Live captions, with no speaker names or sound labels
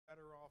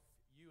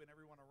you and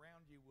everyone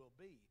around you will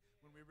be.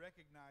 When we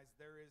recognize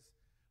there is,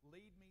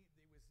 lead me,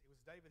 it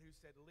was David who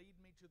said, lead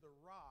me to the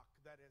rock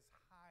that is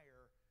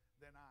higher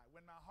than I.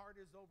 When my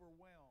heart is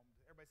overwhelmed,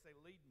 everybody say,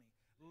 lead me.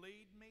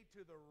 Lead me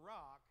to the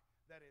rock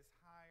that is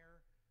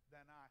higher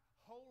than I.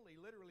 Holy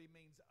literally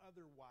means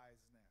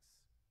otherwiseness.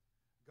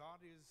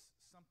 God is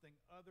something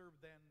other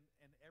than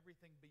and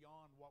everything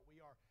beyond what we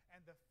are.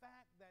 And the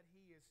fact that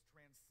He is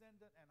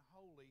transcendent and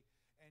holy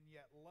and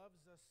yet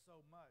loves us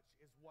so much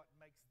is what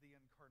makes the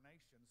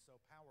incarnation so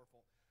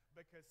powerful.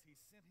 Because He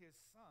sent His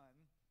Son,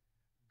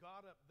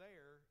 God up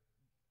there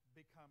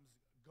becomes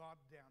God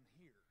down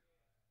here.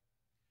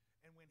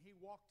 And when He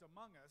walked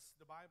among us,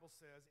 the Bible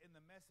says, in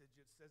the Message,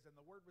 it says, and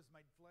the Word was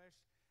made flesh,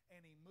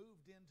 and He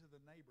moved into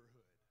the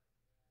neighborhood.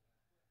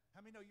 How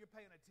many know you're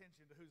paying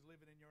attention to who's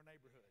living in your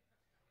neighborhood?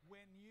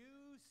 When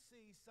you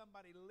see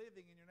somebody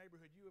living in your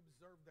neighborhood, you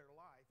observe their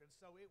life. And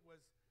so it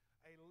was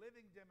a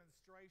living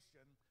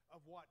demonstration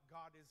of what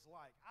God is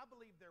like. I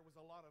believe there was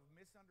a lot of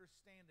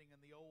misunderstanding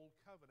in the Old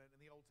Covenant, in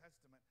the Old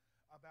Testament,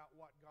 about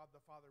what God the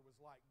Father was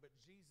like. But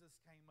Jesus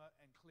came up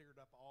and cleared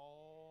up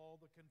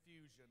all the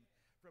confusion.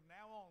 From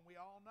now on,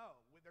 we all know.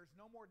 There's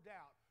no more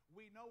doubt.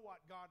 We know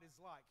what God is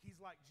like.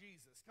 He's like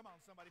Jesus. Come on,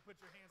 somebody, put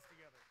your hands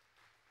together.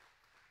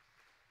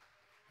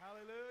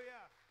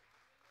 Hallelujah.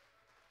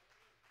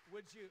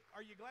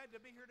 Are you glad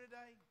to be here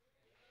today?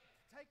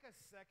 Take a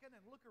second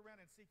and look around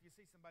and see if you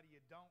see somebody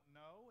you don't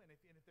know. And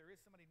if there is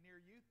somebody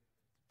near you,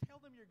 tell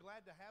them you're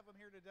glad to have them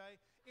here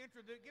today. Give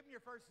them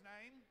your first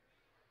name.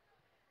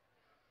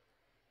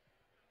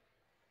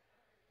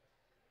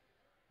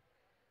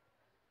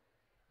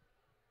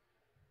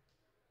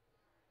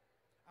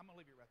 I'm going to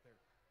leave you right there.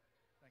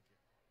 Thank you.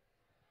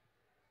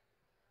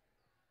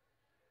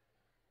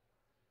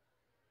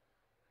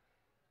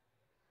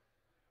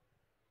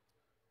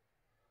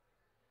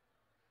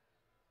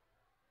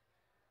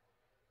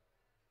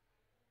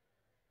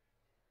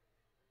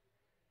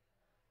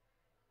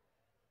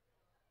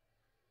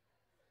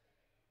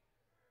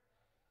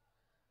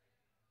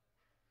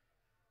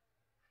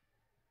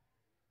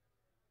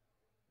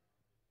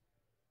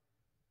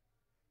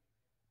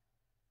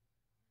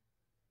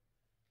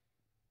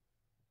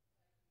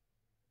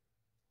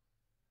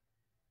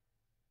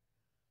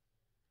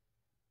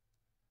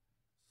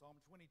 Psalm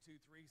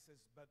 22:3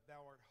 says, but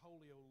thou art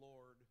holy, O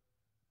Lord.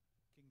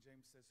 King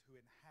James says, who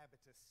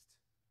inhabitest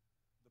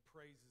the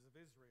praises of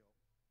Israel.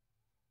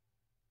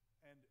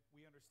 And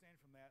we understand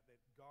from that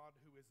God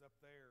who is up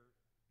there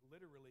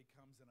literally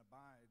comes and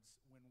abides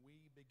when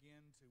we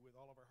begin to, with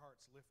all of our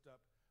hearts, lift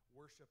up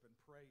worship and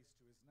praise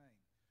to His name.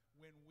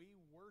 When we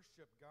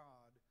worship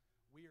God,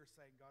 we are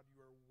saying, God, you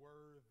are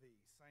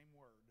worthy. Same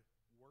word,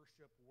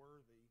 worship,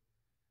 worthy.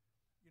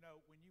 You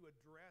know, when you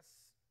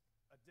address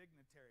a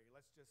dignitary,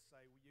 let's just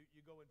say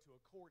you go into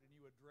a court and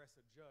you address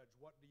a judge,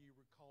 what do you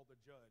call the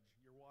judge?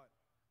 Your what?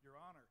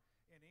 Your honor.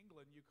 In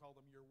England, you call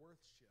them your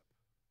worthship.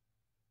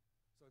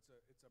 So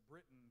it's a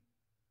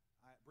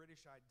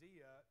British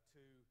idea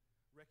to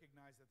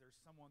recognize that there's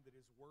someone that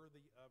is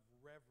worthy of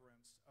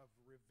reverence, of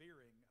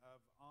revering,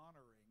 of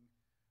honoring.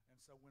 And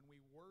so when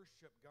we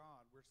worship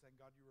God, we're saying,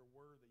 God, you are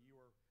worthy. You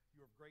are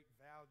of great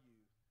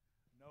value.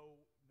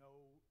 No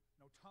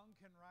tongue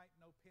can write,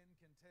 no pen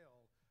can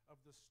tell of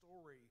the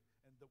story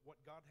and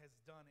what God has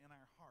done in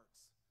our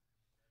hearts.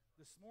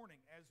 This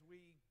morning, as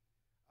we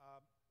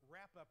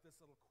wrap up this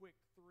little quick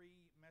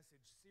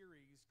 3-message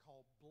series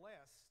called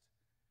Blessed,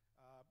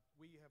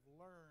 we have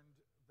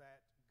learned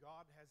that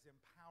God has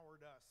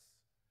empowered us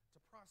to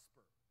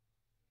prosper.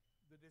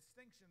 The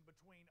distinction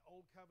between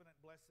Old Covenant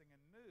blessing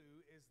and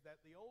New is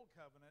that the Old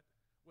Covenant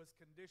was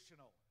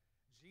conditional.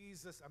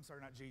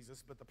 Not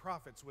Jesus, but the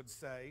prophets would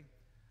say,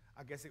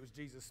 I guess it was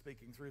Jesus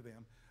speaking through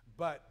them,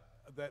 but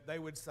that they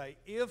would say,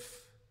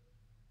 if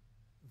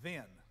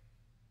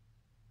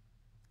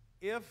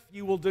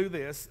you will do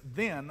this,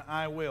 then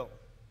I will.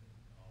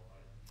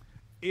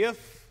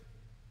 If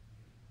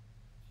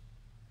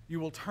you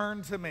will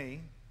turn to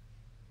me,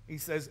 He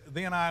says,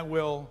 then I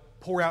will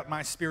pour out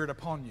my Spirit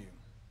upon you.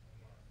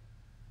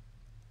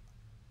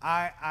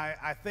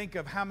 I think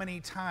of how many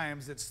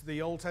times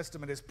the Old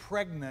Testament is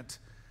pregnant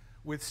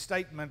with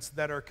statements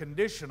that are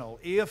conditional.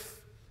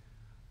 If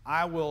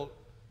I will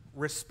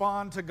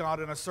respond to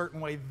God in a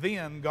certain way,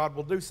 then God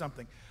will do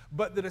something.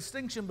 But the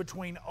distinction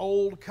between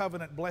Old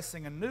Covenant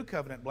blessing and New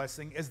Covenant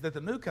blessing is that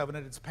the New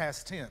Covenant, it's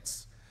past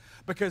tense.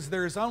 Because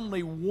there's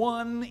only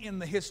one in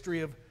the history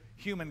of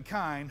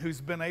humankind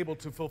who's been able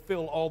to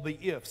fulfill all the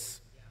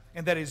ifs,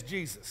 and that is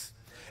Jesus.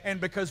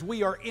 And because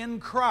we are in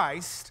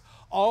Christ,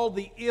 all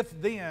the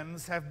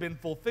if-thens have been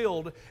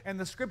fulfilled. And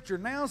the Scripture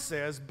now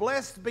says,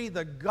 blessed be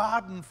the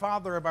God and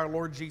Father of our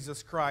Lord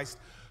Jesus Christ,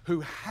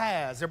 who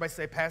has, everybody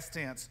say past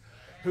tense,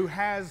 who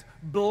has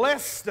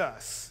blessed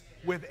us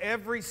with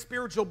every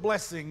spiritual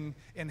blessing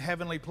in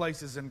heavenly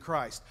places in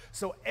Christ.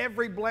 So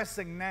every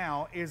blessing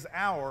now is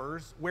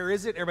ours. Where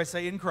is it? Everybody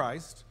say in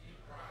Christ.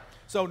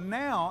 So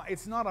now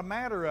it's not a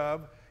matter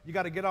of you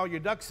got to get all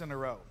your ducks in a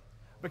row,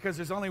 because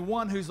there's only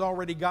one who's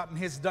already gotten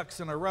his ducks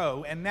in a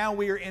row, and now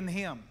we are in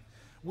Him.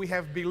 We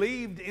have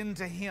believed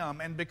into Him,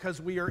 and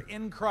because we are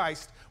in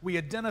Christ, we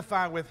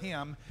identify with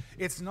Him.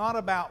 It's not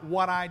about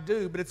what I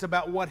do, but it's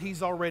about what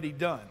He's already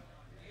done.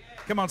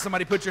 Come on,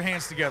 somebody put your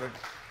hands together.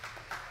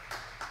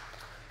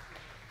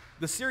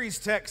 The series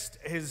text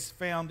is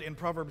found in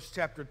Proverbs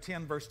chapter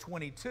 10, verse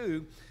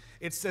 22.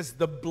 It says,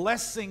 the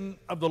blessing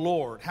of the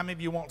Lord. How many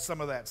of you want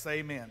some of that? Say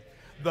amen.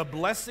 The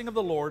blessing of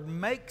the Lord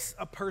makes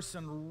a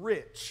person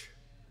rich.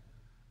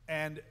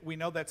 And we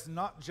know that's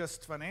not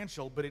just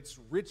financial, but it's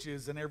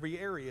riches in every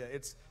area.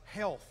 It's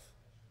health.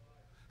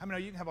 I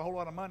mean, you can have a whole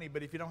lot of money,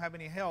 but if you don't have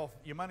any health,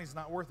 your money's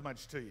not worth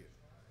much to you.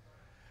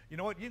 You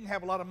know what? You can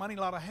have a lot of money, a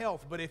lot of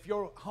health, but if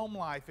your home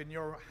life and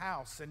your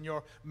house and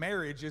your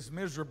marriage is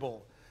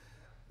miserable,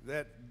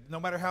 that no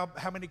matter how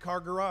many car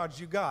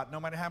garage you got, no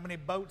matter how many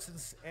boats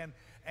and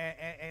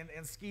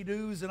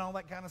ski-doos and all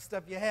that kind of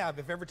stuff you have,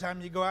 if every time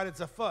you go out it's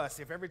a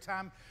fuss, if every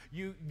time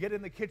you get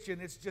in the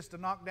kitchen it's just a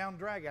knockdown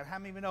drag out, how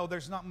many of you know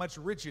there's not much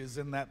riches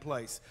in that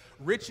place?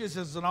 Riches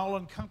is an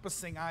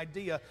all-encompassing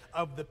idea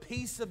of the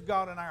peace of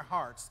God in our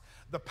hearts,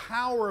 the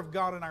power of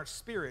God in our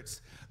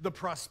spirits, the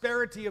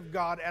prosperity of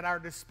God at our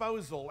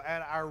disposal,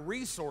 at our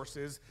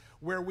resources,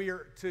 where we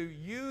are to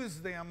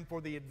use them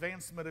for the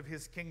advancement of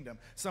His kingdom.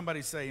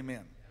 Somebody say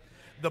amen.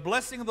 The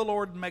blessing of the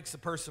Lord makes a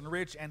person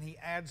rich, and He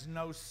adds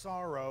no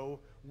sorrow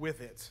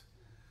with it.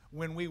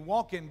 When we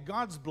walk in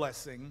God's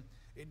blessing,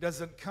 it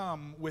doesn't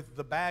come with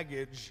the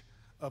baggage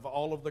of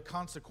all of the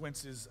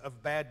consequences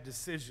of bad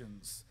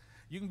decisions.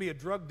 You can be a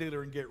drug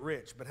dealer and get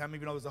rich, but how many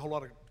of you know there's a whole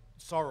lot of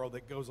sorrow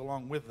that goes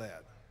along with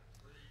that?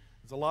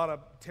 There's a lot of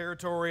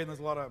territory, and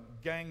there's a lot of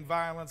gang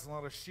violence, and a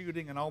lot of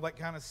shooting, and all that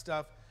kind of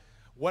stuff.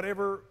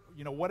 Whatever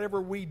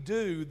we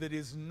do that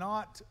is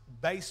not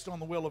based on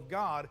the will of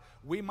God,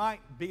 we might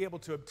be able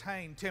to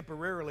obtain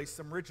temporarily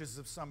some riches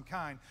of some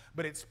kind,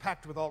 but it's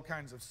packed with all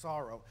kinds of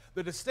sorrow.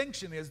 The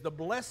distinction is the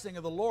blessing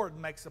of the Lord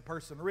makes a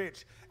person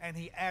rich, and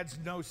He adds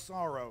no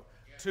sorrow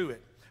to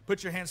it.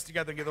 Put your hands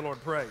together and give the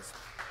Lord praise.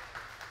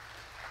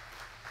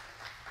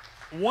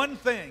 One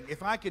thing,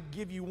 if I could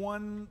give you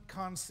one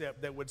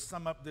concept that would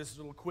sum up this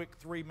little quick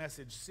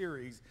 3-message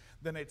series,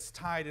 then it's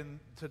tied in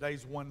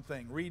today's one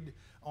thing. Read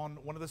on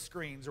one of the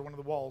screens or one of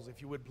the walls,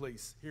 if you would,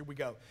 please. Here we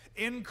go.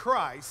 In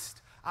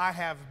Christ, I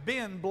have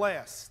been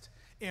blessed,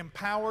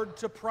 empowered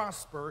to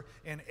prosper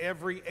in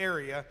every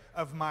area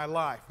of my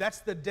life.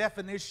 That's the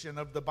definition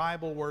of the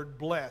Bible word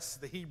bless,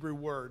 the Hebrew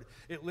word.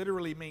 It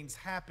literally means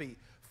happy,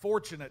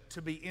 fortunate,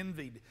 to be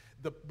envied.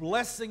 The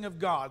blessing of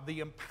God,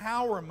 the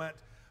empowerment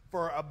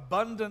for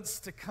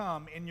abundance to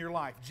come in your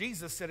life.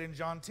 Jesus said in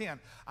John 10,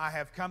 I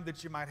have come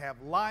that you might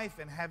have life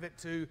and have it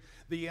to,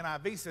 the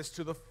NIV says,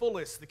 to the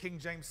fullest. The King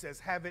James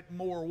says, have it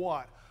more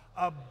what?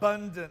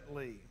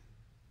 Abundantly.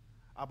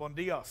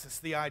 Abundios. It's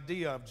the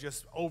idea of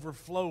just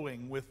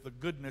overflowing with the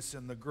goodness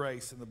and the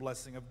grace and the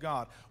blessing of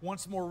God.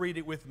 Once more, read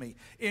it with me.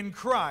 In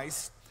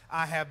Christ,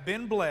 I have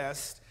been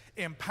blessed,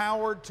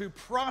 empowered to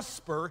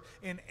prosper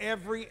in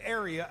every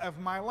area of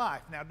my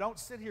life. Now, don't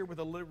sit here with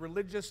a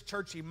religious,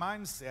 churchy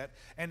mindset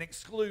and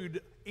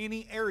exclude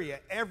any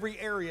area. Every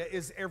area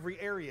is every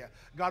area.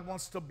 God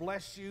wants to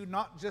bless you,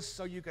 not just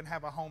so you can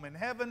have a home in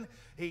heaven,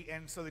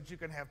 and so that you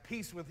can have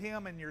peace with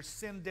Him and your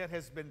sin debt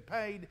has been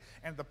paid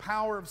and the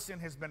power of sin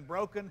has been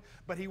broken,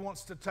 but He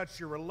wants to touch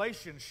your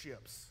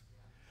relationships.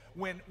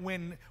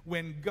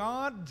 When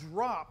God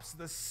drops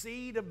the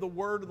seed of the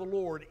word of the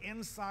Lord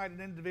inside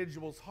an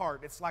individual's heart,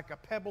 it's like a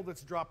pebble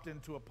that's dropped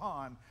into a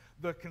pond.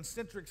 The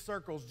concentric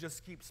circles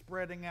just keep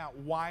spreading out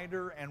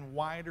wider and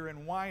wider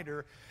and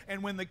wider.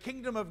 And when the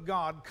kingdom of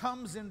God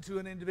comes into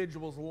an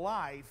individual's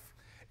life,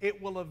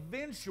 it will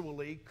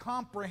eventually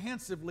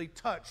comprehensively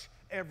touch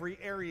every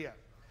area.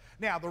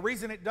 Now, the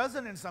reason it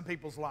doesn't in some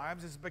people's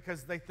lives is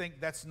because they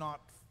think that's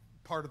not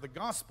part of the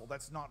gospel.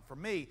 That's not for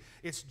me.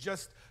 It's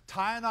just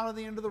tying on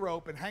the end of the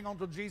rope and hang on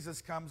till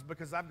Jesus comes,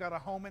 because I've got a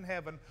home in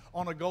heaven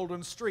on a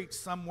golden street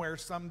somewhere,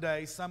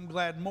 someday, some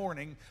glad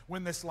morning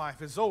when this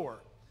life is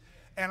over.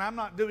 And I'm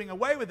not doing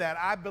away with that.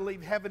 I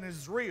believe heaven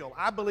is real.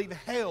 I believe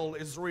hell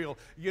is real.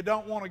 You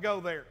don't want to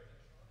go there.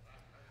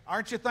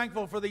 Aren't you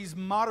thankful for these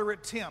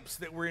moderate temps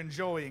that we're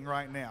enjoying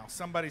right now?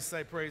 Somebody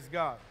say praise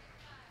God.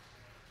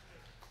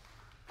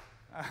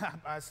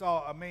 I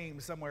saw a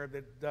meme somewhere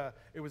that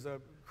it was a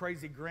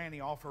crazy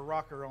granny off her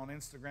rocker on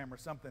Instagram or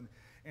something,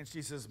 and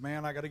she says,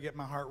 man, I got to get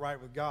my heart right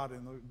with God.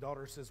 And the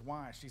daughter says,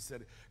 why? She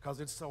said, because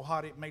it's so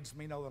hot it makes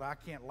me know that I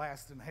can't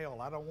last in hell.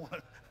 I don't want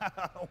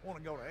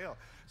to go to hell.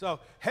 So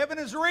heaven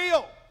is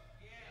real.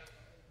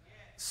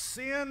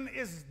 Sin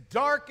is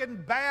dark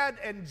and bad,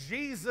 and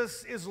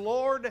Jesus is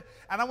Lord.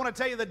 And I want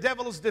to tell you, the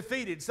devil is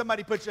defeated.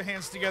 Somebody put your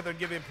hands together and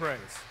give Him praise.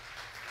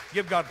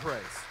 Give God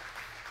praise.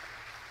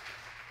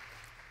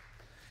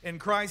 In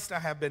Christ, I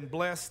have been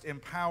blessed,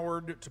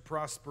 empowered to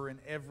prosper in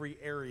every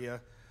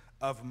area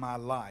of my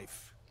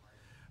life.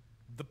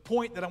 The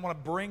point that I want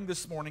to bring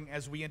this morning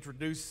as we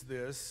introduce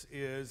this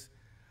is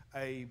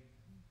a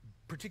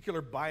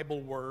particular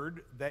Bible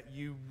word that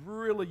you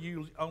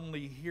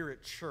only hear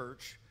at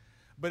church,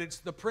 but it's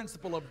the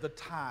principle of the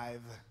tithe.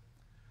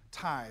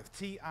 tithe,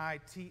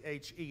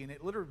 T-I-T-H-E, and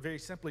it literally very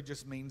simply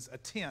just means a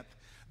tenth.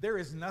 There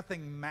is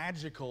nothing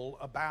magical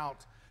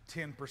about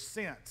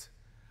 10%,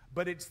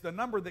 but it's the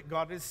number that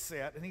God has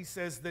set, and he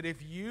says that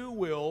if you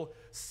will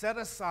set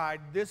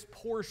aside this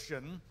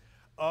portion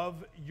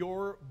of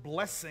your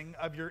blessing,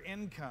 of your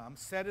income,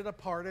 set it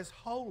apart as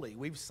holy.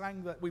 We've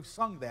sung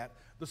that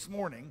this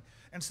morning.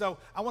 And so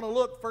I want to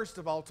look, first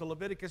of all, to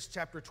Leviticus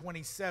chapter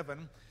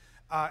 27,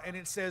 and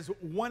it says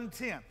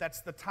 1/10,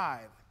 that's the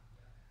tithe.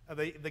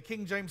 The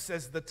King James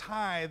says the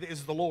tithe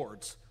is the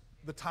Lord's.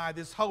 The tithe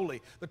is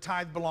holy. The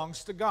tithe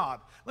belongs to God.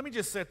 Let me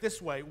just say it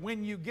this way.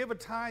 When you give a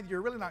tithe,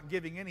 you're really not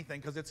giving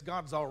anything because it's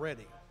God's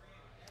already.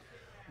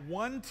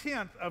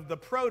 1/10 of the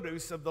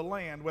produce of the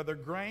land, whether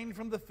grain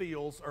from the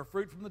fields or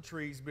fruit from the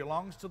trees,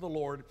 belongs to the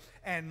Lord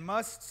and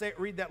must,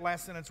 read that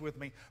last sentence with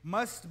me,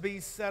 must be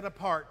set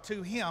apart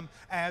to him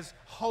as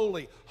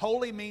holy.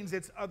 Holy means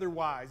it's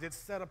otherwise. It's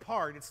set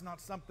apart. It's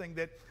not something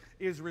that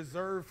is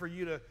reserved for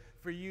you to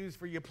use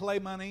for your play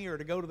money or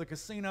to go to the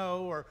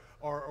casino or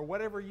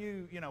whatever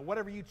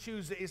whatever you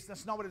choose.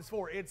 That's not what it's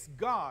for. It's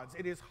God's.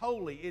 It is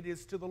holy. It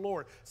is to the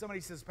Lord.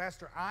 Somebody says,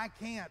 Pastor, I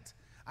can't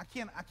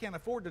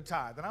afford to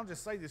tithe. And I'll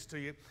just say this to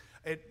you.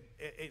 At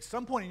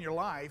some point in your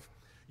life,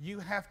 you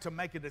have to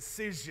make a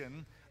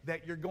decision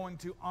that you're going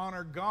to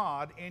honor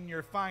God in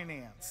your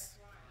finance.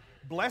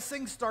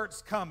 Blessing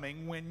starts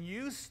coming when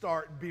you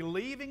start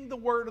believing the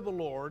word of the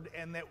Lord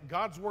and that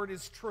God's word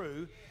is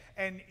true,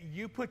 and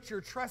you put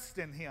your trust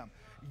in him.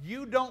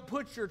 You don't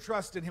put your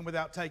trust in him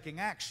without taking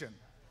action.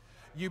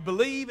 You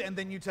believe and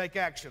then you take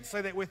action.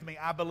 Say that with me.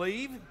 I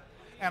believe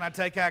and I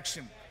take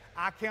action.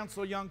 I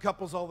counsel young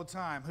couples all the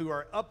time who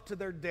are up to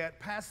their debt,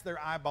 past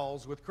their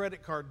eyeballs with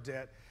credit card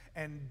debt,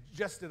 and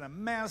just in a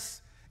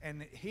mess.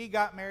 And he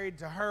got married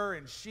to her,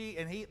 and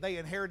they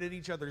inherited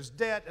each other's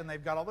debt, and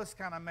they've got all this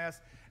kind of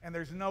mess, and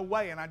there's no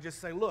way. And I just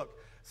say, look,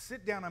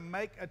 sit down and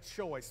make a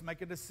choice,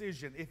 make a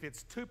decision. If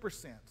it's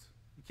 2%,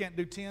 you can't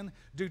do 10,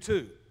 do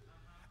 2.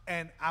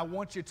 And I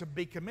want you to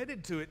be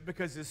committed to it,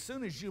 because as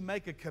soon as you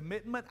make a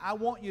commitment, I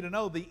want you to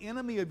know the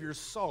enemy of your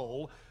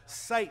soul,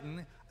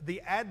 Satan,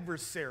 the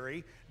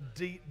adversary,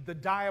 the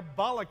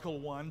diabolical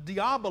one,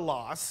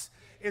 diabolos,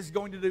 is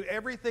going to do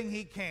everything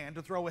he can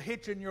to throw a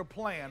hitch in your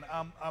plan,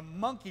 a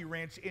monkey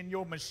wrench in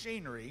your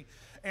machinery,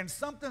 and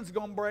something's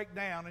going to break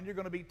down, and you're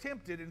going to be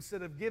tempted.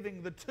 Instead of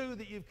giving the 2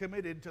 that you've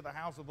committed to the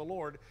house of the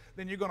Lord,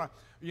 then you're going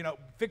to,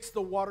 fix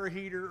the water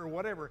heater or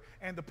whatever.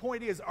 And the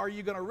point is, are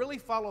you going to really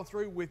follow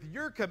through with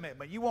your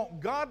commitment? You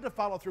want God to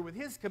follow through with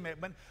his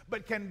commitment,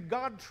 but can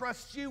God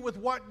trust you with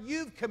what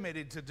you've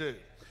committed to do?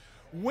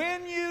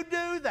 When you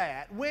do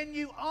that, when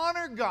you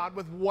honor God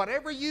with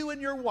whatever you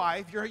and your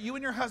wife, you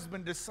and your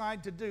husband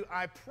decide to do,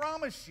 I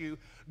promise you,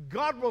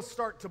 God will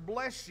start to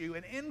bless you,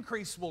 and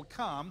increase will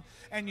come,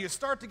 and you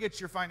start to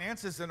get your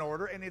finances in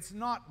order. And it's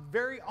not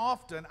very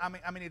often,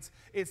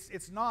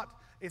 it's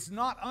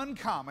not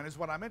uncommon, is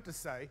what I meant to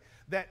say,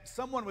 that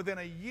someone within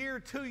a year,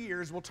 2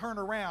 years will turn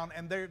around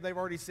and they've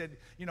already said,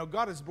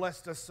 God has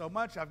blessed us so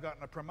much. I've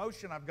gotten a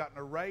promotion. I've gotten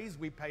a raise.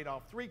 We paid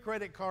off 3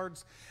 credit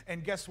cards.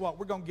 And guess what?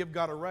 We're going to give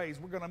God a raise.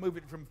 We're going to move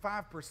it from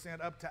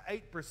 5% up to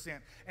 8%.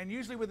 And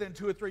usually within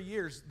 2 or 3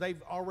 years,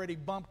 they've already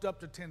bumped up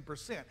to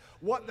 10%.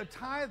 What the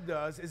tithe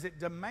does is it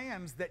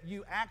demands that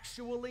you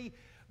actually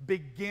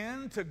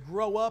begin to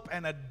grow up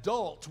an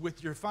adult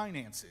with your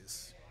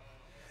finances.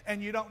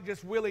 And you don't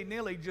just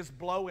willy-nilly just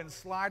blow and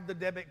slide the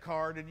debit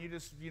card, and you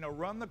just,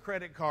 run the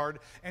credit card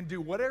and do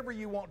whatever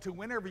you want to,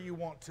 whenever you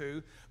want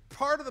to.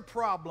 Part of the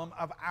problem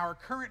of our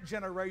current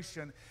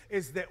generation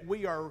is that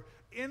we are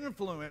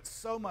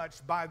influenced so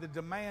much by the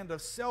demand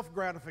of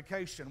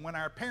self-gratification, when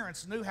our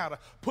parents knew how to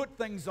put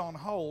things on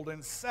hold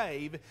and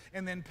save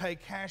and then pay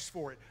cash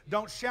for it.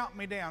 Don't shout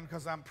me down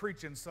because I'm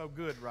preaching so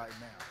good right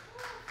now.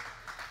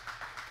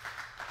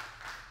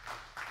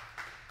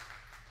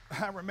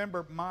 I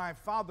remember my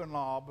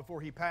father-in-law, before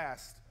he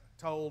passed,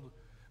 told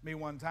me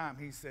one time,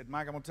 he said,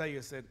 Mike, I'm going to tell you,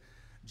 he said,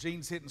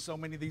 Gene's hitting so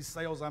many of these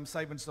sales, I'm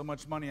saving so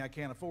much money I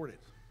can't afford it.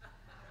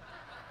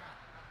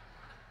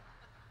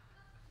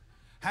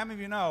 How many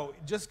of you know,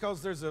 just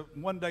because there's a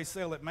one-day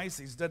sale at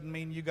Macy's doesn't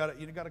mean you got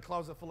a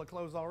closet full of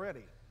clothes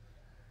already.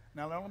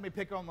 Now, don't let me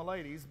pick on the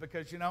ladies,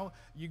 because,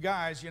 you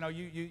guys,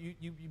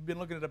 you've been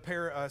looking at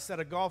a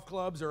set of golf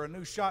clubs or a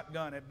new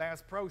shotgun at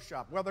Bass Pro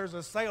Shop. Well, there's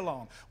a sale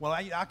on. Well,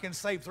 I can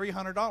save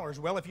 $300.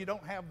 Well, if you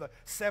don't have the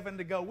 7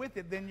 to go with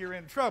it, then you're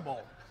in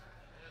trouble.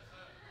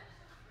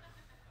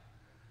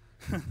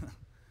 All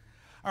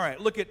right,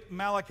 look at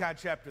Malachi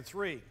chapter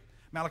 3.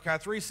 Malachi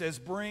 3 says,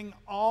 bring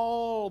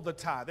all the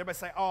tithe. Everybody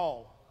say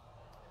all.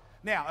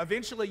 Now,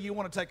 eventually you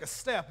want to take a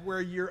step where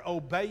you're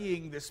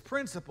obeying this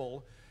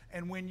principle.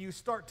 And when you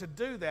start to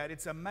do that,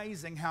 it's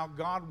amazing how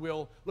God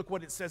will, look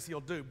what it says he'll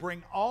do.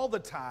 Bring all the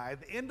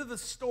tithe into the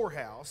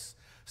storehouse,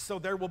 so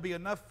there will be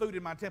enough food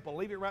in my temple.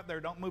 Leave it right there.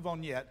 Don't move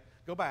on yet.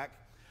 Go back.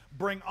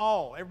 Bring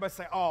all. Everybody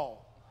say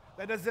all.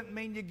 That doesn't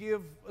mean you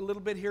give a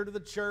little bit here to the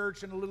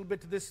church and a little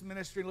bit to this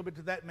ministry and a little bit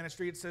to that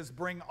ministry. It says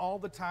bring all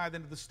the tithe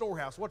into the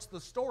storehouse. What's the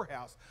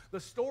storehouse? The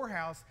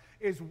storehouse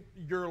is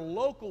your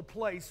local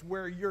place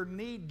where your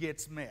need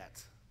gets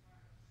met.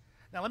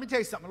 Now, let me tell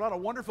you something. A lot of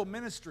wonderful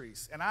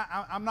ministries, and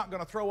I'm not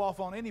going to throw off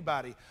on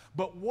anybody,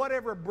 but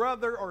whatever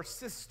brother or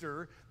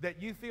sister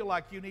that you feel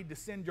like you need to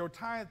send your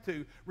tithe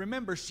to,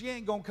 remember, she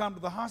ain't going to come to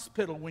the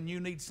hospital when you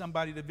need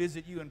somebody to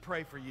visit you and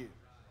pray for you.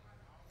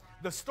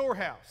 The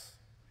storehouse.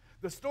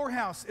 The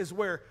storehouse is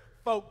where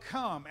folk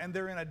come and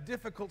they're in a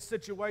difficult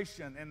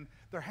situation and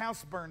their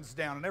house burns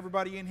down and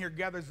everybody in here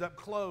gathers up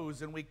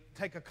clothes and we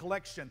take a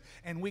collection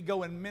and we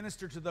go and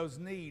minister to those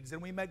needs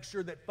and we make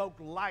sure that folk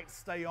lights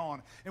stay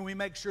on and we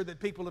make sure that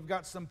people have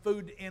got some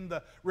food in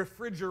the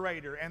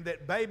refrigerator and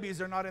that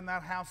babies are not in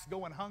that house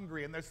going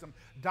hungry and there's some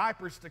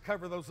diapers to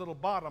cover those little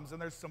bottoms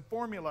and there's some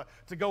formula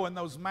to go in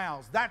those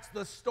mouths. That's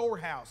the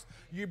storehouse.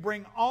 You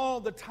bring all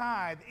the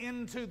tithe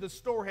into the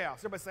storehouse.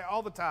 Everybody say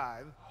all the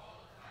tithe.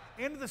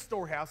 Into the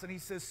storehouse, and he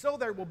says, so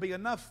there will be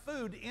enough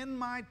food in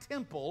my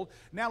temple.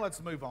 Now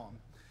let's move on.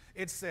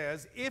 It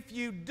says, if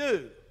you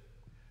do,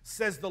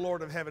 says the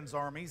Lord of heaven's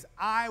armies,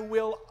 I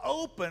will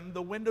open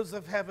the windows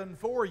of heaven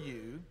for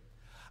you.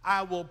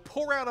 I will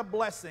pour out a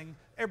blessing.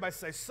 Everybody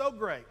say, so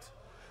great.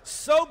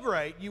 So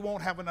great, you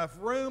won't have enough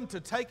room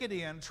to take it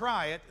in.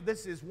 Try it.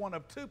 This is one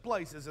of two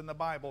places in the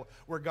Bible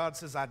where God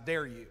says, I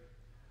dare you.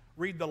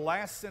 Read the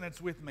last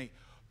sentence with me.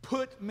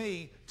 Put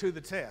me to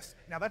the test.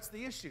 Now, that's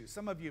the issue.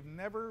 Some of you have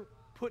never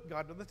put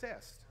God to the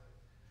test.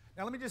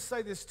 Now, let me just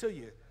say this to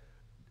you.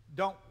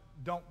 Don't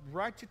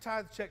write your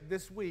tithe check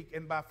this week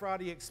and by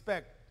Friday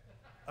expect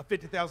a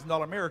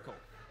 $50,000 miracle.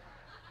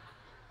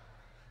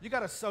 You got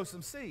to sow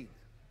some seed.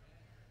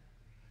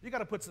 You got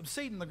to put some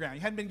seed in the ground.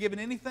 You hadn't been given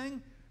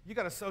anything? You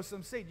got to sow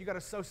some seed. You got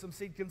to sow some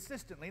seed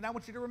consistently. And I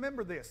want you to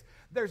remember this.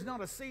 There's not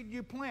a seed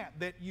you plant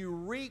that you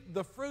reap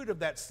the fruit of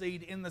that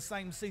seed in the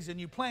same season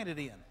you planted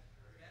in.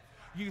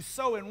 You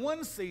sow in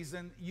one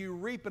season, you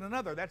reap in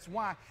another. That's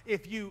why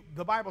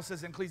the Bible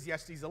says in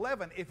Ecclesiastes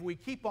 11, if we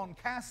keep on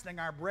casting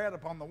our bread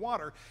upon the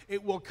water,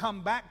 it will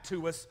come back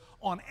to us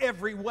on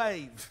every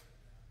wave.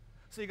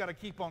 So you got to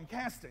keep on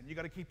casting. You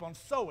got to keep on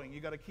sowing. You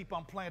got to keep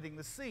on planting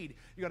the seed.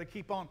 You got to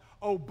keep on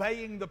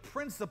obeying the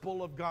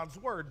principle of God's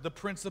word, the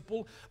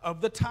principle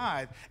of the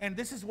tithe. And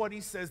this is what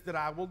he says that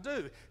I will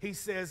do. He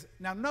says,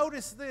 now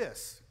notice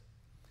this.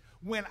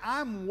 When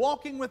I'm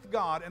walking with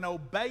God and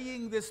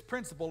obeying this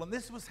principle, and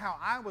this was how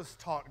I was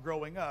taught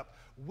growing up,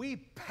 we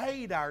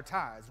paid our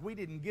tithes. We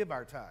didn't give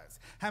our tithes.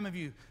 How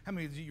many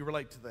of you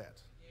relate to that?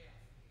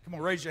 Come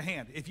on, raise your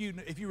hand. If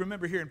you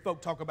remember hearing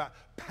folk talk about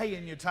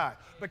paying your tithe,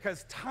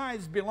 because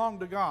tithes belong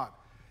to God.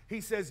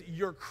 He says,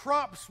 your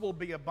crops will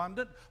be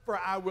abundant, for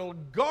I will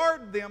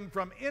guard them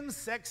from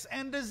insects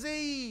and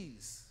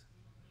disease.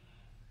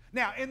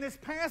 Now, in this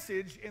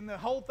passage, in the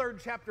whole 3rd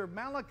chapter of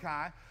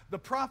Malachi, the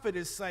prophet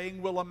is saying,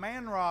 will a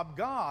man rob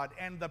God?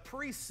 And the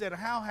priest said,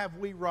 how have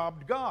we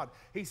robbed God?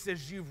 He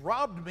says, you've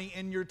robbed me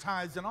in your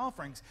tithes and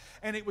offerings.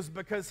 And it was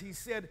because he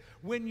said,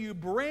 when you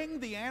bring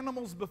the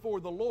animals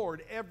before the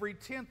Lord, every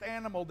 10th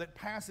animal that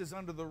passes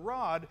under the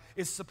rod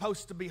is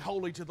supposed to be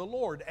holy to the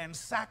Lord and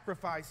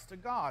sacrificed to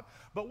God.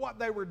 But what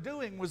they were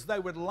doing was they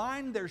would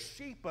line their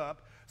sheep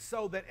up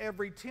so that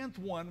every 10th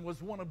one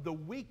was one of the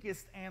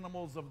weakest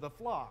animals of the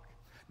flock.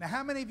 Now,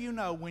 how many of you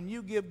know when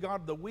you give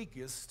God the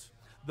weakest,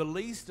 the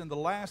least, and the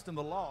last, and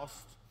the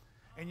lost,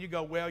 and you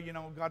go, well, you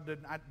know,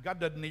 God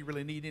doesn't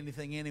really need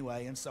anything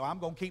anyway, and so I'm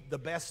going to keep the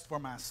best for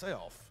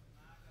myself.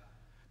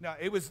 Now,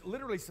 it was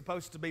literally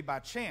supposed to be by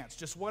chance,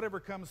 just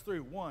whatever comes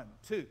through. 1,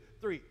 2,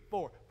 3,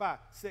 4, 5,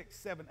 6,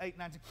 7, 8,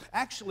 9, 10.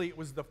 Actually, it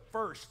was the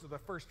first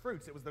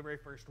fruits. It was the very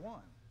first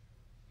one.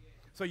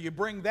 So you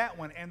bring that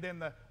one, and then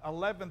the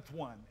 11th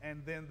one,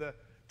 and then the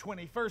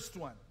 21st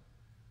one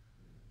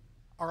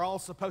are all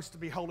supposed to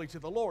be holy to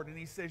the Lord. And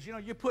he says, you know,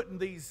 you're putting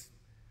these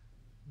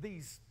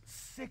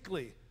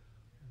sickly,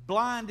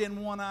 blind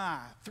in one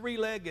eye,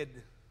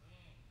 3-legged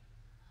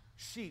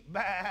sheep,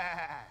 bah,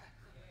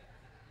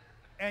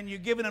 and you're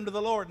giving them to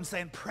the Lord and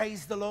saying,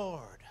 praise the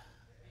Lord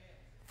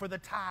for the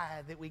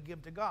tithe that we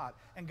give to God.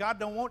 And God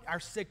don't want our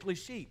sickly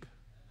sheep.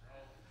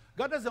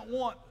 God doesn't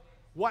want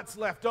what's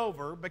left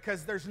over,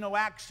 because there's no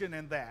action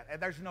in that,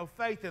 and there's no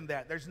faith in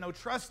that, there's no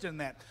trust in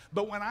that.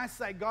 But when I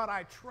say, God,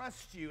 I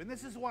trust you, and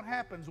this is what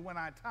happens when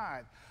I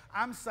tithe,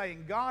 I'm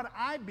saying, God,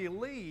 I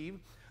believe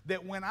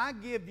that when I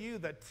give you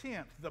the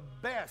 10th, the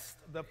best,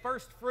 the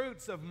first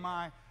fruits of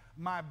my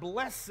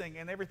blessing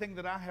and everything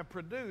that I have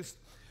produced,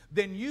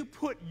 then you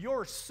put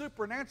your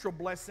supernatural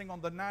blessing on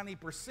the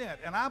 90%.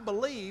 And I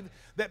believe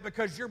that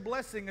because your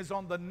blessing is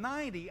on the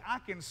 90, I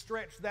can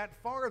stretch that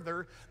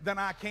farther than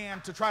I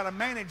can to try to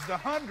manage the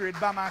 100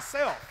 by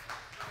myself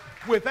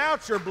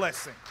without your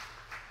blessing.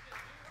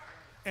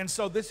 And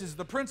so this is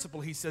the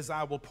principle. He says,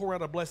 I will pour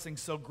out a blessing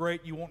so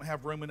great you won't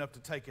have room enough to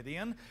take it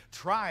in.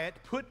 Try it.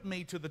 Put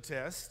me to the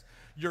test.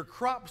 Your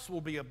crops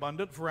will be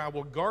abundant, for I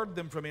will guard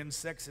them from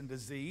insects and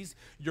disease.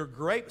 Your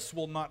grapes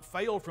will not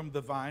fail from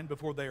the vine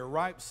before they are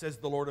ripe, says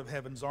the Lord of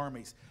heaven's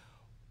armies.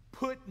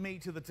 Put me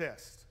to the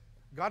test.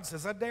 God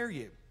says, I dare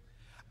you.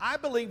 I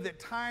believe that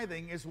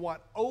tithing is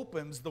what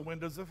opens the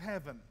windows of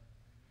heaven.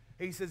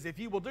 He says, if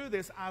you will do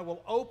this, I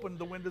will open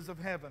the windows of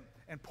heaven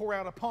and pour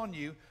out upon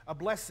you a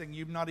blessing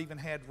you've not even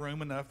had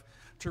room enough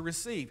to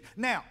receive.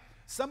 Now,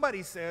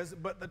 somebody says,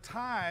 but the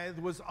tithe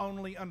was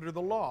only under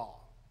the law.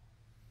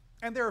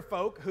 And there are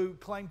folk who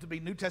claim to be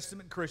New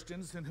Testament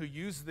Christians and who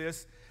use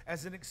this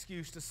as an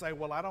excuse to say,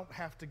 well, I don't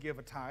have to give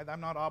a tithe.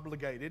 I'm not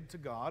obligated to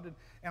God.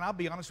 And I'll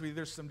be honest with you,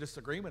 there's some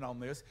disagreement on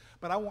this.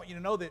 But I want you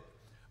to know that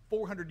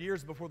 400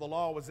 years before the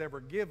law was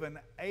ever given,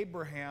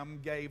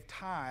 Abraham gave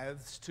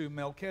tithes to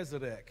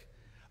Melchizedek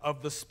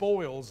of the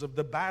spoils of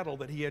the battle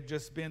that he had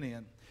just been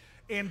in.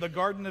 In the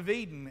Garden of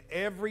Eden,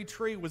 every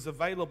tree was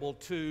available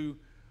to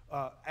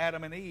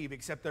Adam and Eve,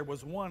 except there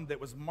was one that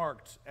was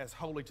marked as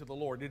holy to the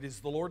Lord. It is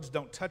the Lord's.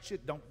 Don't touch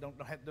it.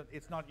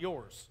 It's not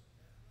yours.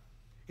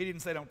 He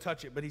didn't say don't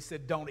touch it, but he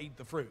said don't eat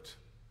the fruit.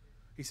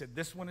 He said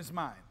this one is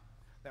mine.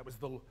 That was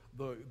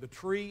the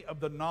tree of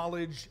the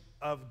knowledge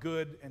of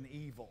good and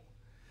evil.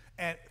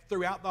 And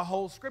throughout the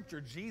whole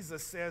Scripture,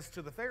 Jesus says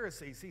to the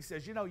Pharisees, he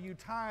says, you know, you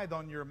tithe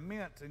on your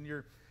mint and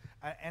your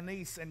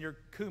anise and your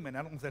cumin.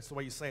 I don't know if that's the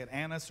way you say it,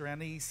 anise or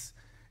anise.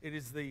 It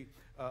is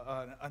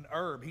an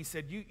herb. He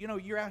said, you know,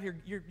 you're out here,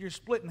 you're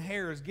splitting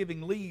hairs,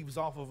 giving leaves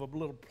off of a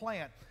little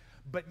plant,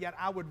 but yet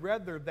I would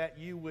rather that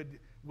you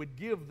would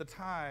give the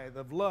tithe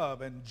of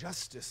love and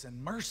justice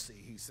and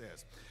mercy, he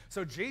says.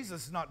 So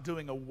Jesus is not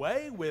doing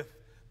away with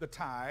the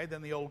tithe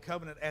and the old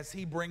covenant as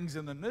he brings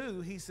in the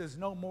new. He says,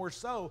 no more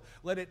so,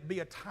 let it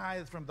be a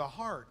tithe from the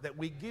heart, that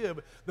we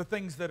give the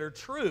things that are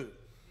true,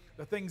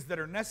 the things that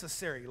are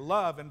necessary,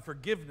 love and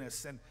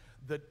forgiveness and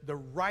the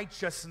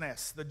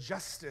righteousness, the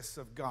justice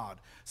of God.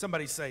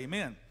 Somebody say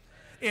amen.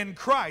 In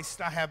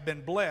Christ I have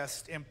been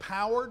blessed,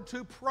 empowered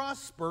to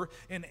prosper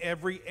in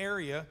every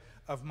area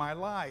of my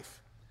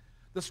life.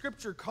 The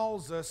Scripture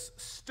calls us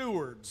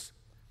stewards.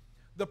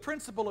 The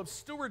principle of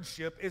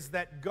stewardship is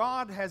that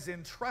God has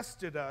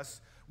entrusted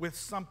us with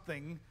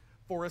something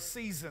for a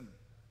season.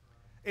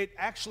 It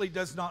actually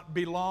does not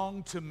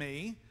belong to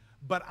me,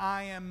 but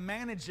I am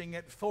managing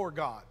it for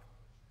God.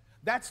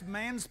 That's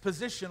man's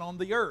position on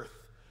the earth.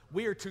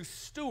 We are to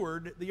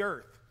steward the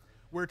earth.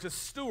 We're to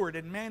steward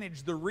and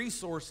manage the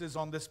resources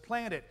on this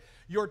planet.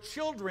 Your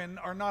children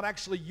are not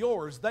actually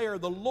yours. They are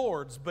the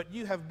Lord's, but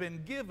you have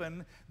been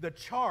given the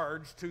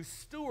charge to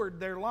steward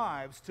their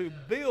lives, to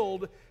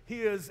build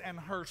his and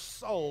her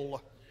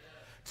soul,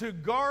 to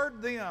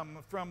guard them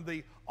from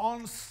the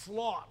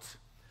onslaught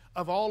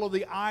of all of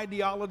the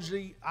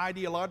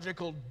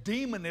ideological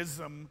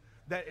demonism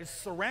that is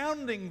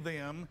surrounding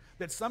them,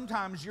 that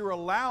sometimes you're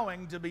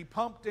allowing to be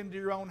pumped into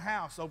your own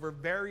house over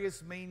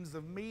various means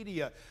of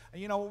media. And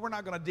you know, we're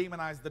not going to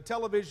demonize the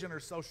television or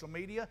social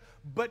media,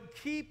 but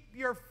keep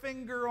your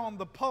finger on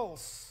the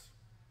pulse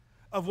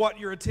of what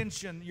your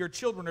attention your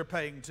children are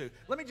paying to.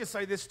 Let me just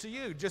say this to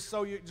you, just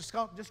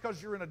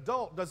because you're an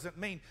adult doesn't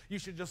mean you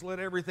should just let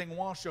everything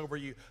wash over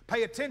you.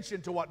 Pay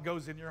attention to what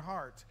goes in your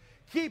heart.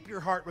 Keep your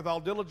heart with all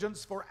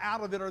diligence, for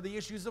out of it are the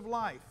issues of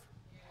life.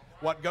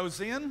 What goes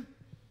in?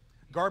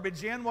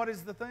 Garbage in, what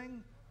is the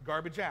thing?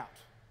 Garbage out.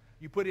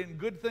 You put in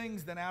good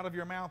things, then out of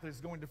your mouth is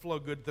going to flow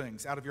good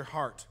things, out of your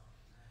heart.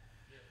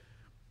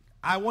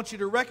 I want you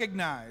to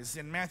recognize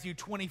in Matthew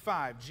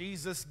 25,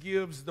 Jesus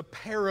gives the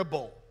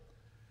parable.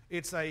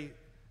 It's a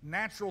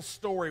natural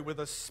story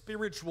with a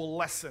spiritual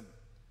lesson.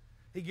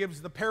 He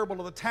gives the parable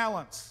of the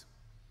talents.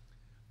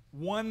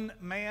 One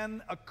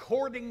man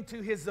according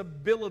to his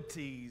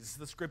abilities,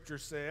 the Scripture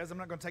says. I'm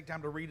not going to take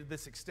time to read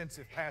this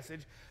extensive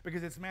passage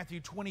because it's Matthew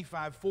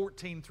 25,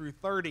 14 through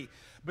 30.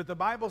 But the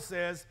Bible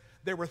says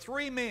there were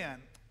three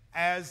men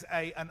as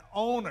an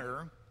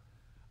owner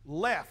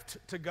left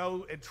to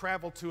go and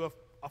travel to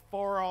a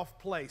far-off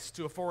place,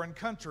 to a foreign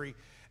country.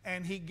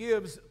 And he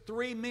gives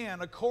three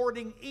men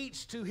according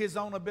each to his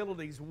own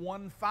abilities.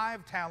 One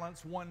 5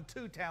 talents, one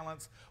 2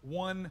 talents,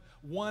 one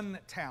 1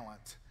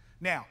 talent.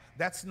 Now,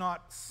 that's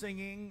not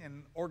singing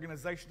and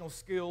organizational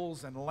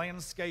skills and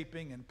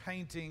landscaping and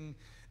painting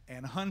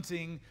and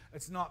hunting.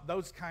 It's not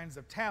those kinds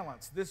of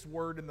talents. This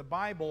word in the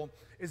Bible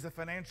is a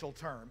financial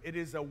term. It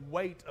is a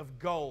weight of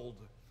gold.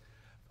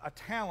 A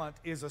talent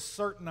is a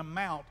certain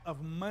amount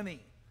of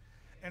money.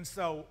 And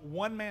so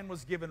one man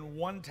was given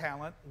 1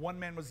 talent, one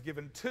man was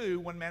given 2,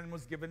 one man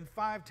was given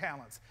 5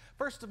 talents.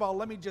 First of all,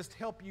 let me just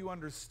help you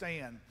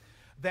understand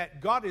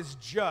that God is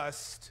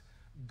just,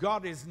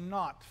 God is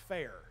not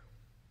fair.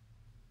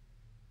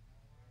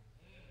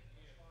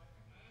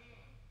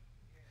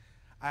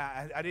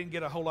 I didn't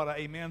get a whole lot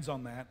of amens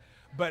on that.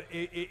 But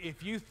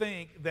if you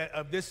think that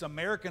of this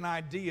American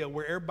idea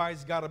where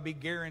everybody's got to be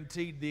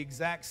guaranteed the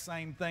exact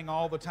same thing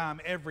all the time,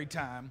 every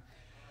time,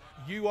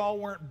 you all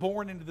weren't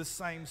born into the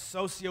same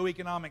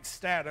socioeconomic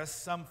status.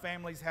 Some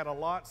families had a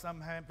lot,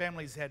 some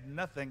families had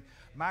nothing.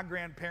 My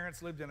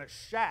grandparents lived in a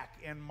shack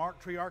in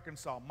Marktree,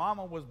 Arkansas.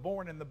 Mama was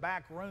born in the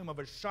back room of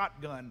a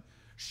shotgun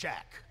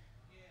shack.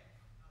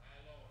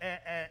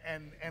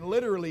 And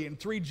literally in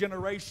 3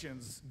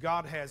 generations,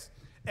 God has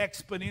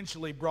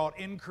exponentially brought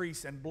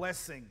increase and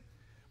blessing.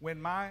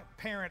 When my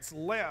parents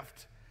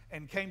left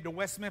and came to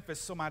West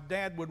Memphis so my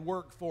dad would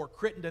work for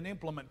Crittenden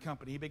Implement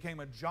Company. He became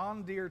a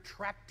John Deere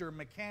tractor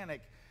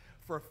mechanic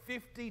for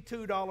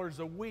 $52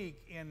 a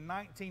week in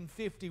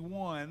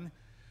 1951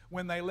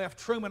 when they left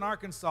Truman,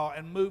 Arkansas,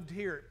 and moved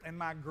here. And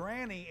my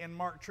granny in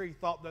Mark Tree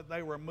thought that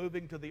they were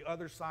moving to the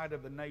other side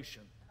of the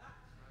nation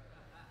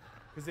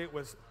because it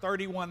was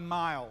 31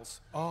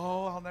 miles.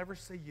 Oh, I'll never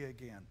see you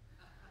again.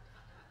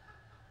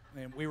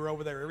 And we were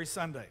over there every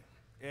Sunday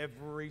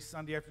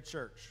after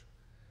church.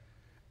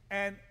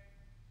 And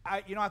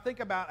I think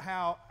about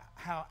how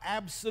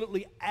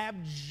absolutely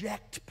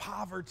abject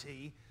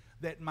poverty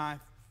that my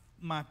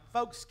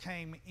folks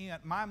came in.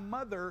 My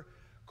mother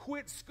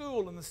quit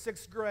school in the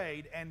 6th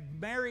grade and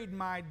married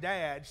my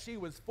dad. She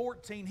was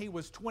 14, he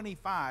was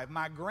 25.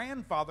 My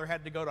grandfather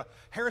had to go to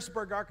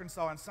Harrisburg,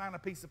 Arkansas and sign a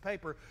piece of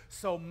paper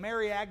so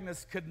Mary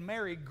Agnes could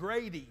marry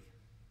Grady.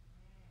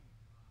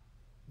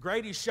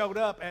 Grady showed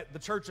up at the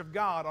Church of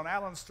God on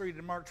Allen Street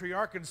in Mark Tree,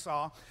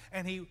 Arkansas,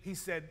 and he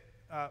said,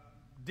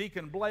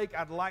 Deacon Blake,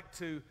 I'd like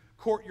to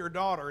court your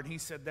daughter. And he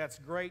said, that's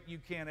great. You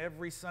can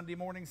every Sunday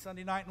morning,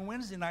 Sunday night, and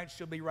Wednesday night.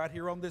 She'll be right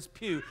here on this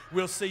pew.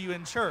 We'll see you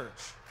in church.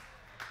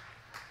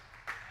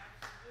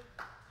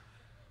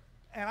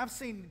 And I've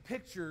seen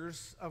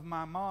pictures of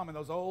my mom in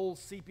those old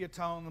sepia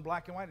tone and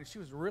black and white, and she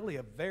was really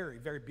a very,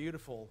 very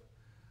beautiful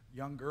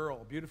young girl,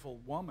 a beautiful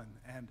woman.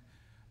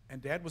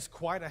 And Dad was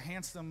quite a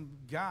handsome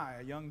guy,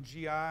 a young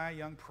GI,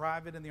 young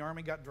private in the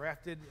Army, got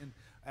drafted and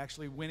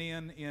actually went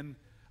in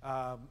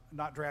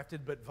not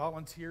drafted, but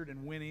volunteered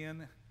and went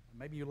in.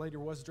 Maybe you later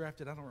was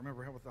drafted. I don't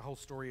remember what the whole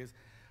story is.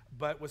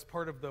 But was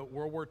part of the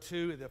World War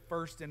II, the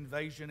first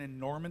invasion in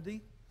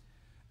Normandy.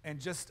 And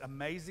just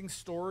amazing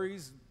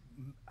stories.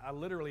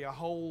 Literally a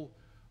whole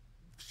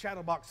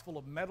shadow box full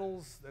of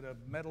medals,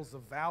 medals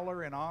of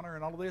valor and honor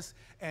and all of this.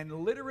 And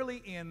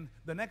literally in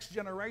the next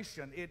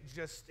generation, it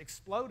just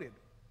exploded.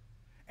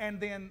 And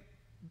then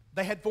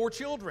they had 4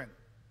 children.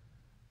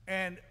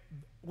 And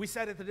we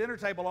sat at the dinner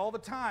table all the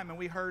time, and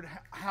we heard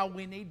how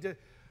we need to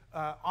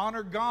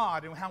honor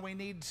God, and how we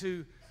need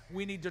to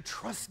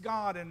trust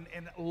God and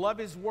love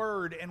His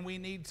Word, and we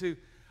need to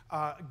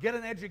get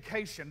an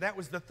education. That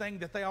was the thing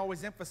that they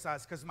always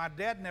emphasized, because my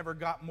dad never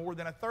got more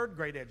than a 3rd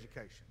grade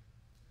education.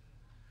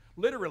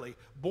 Literally,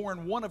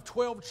 born one of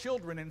 12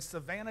 children in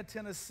Savannah,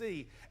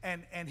 Tennessee,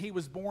 and he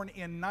was born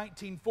in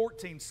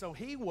 1914, so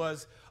he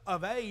was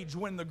of age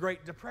when the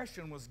Great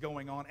Depression was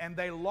going on, and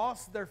they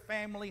lost their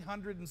family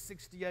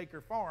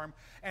 160-acre farm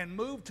and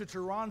moved to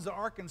Taronza,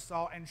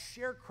 Arkansas, and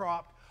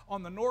sharecropped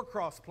on the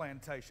Norcross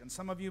plantation.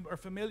 Some of you are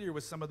familiar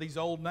with some of these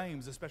old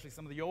names, especially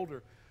some of the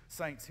older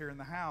saints here in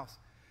the house.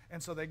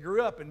 And so they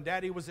grew up, and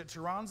Daddy was at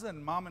Taronza,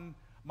 and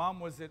Mom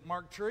was at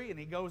Mark Tree, and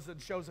he goes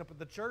and shows up at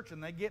the church,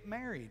 and they get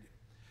married.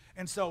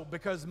 And so,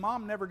 because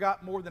Mom never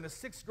got more than a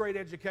 6th grade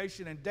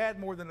education and Dad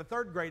more than a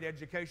 3rd grade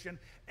education,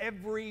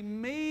 every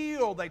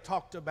meal they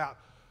talked about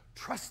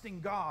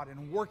trusting God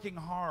and working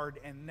hard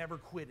and never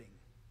quitting.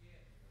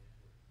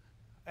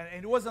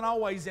 And it wasn't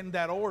always in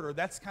that order.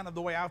 That's kind of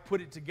the way I've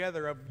put it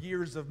together of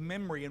years of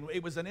memory. And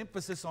it was an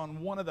emphasis on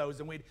one of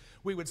those. And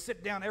we would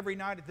sit down every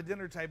night at the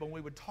dinner table and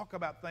we would talk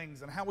about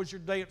things. And how was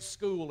your day at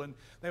school? And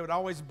they would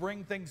always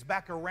bring things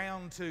back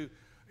around to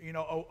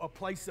a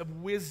place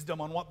of wisdom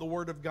on what the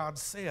Word of God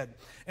said.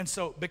 And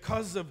so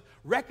because of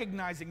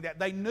recognizing that,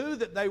 they knew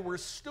that they were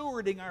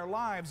stewarding our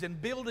lives and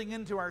building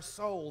into our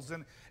souls.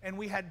 And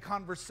we had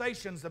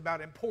conversations about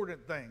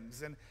important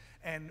things.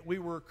 And we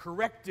were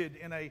corrected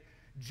in a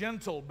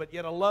gentle but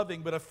yet a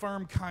loving but a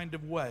firm kind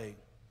of way.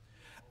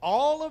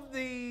 All of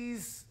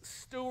these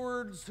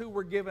stewards who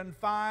were given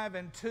 5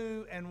 and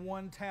 2 and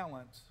 1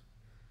 talent,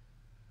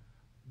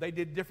 they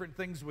did different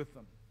things with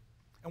them.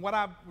 And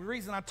the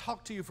reason I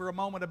talk to you for a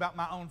moment about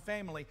my own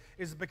family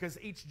is because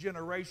each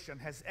generation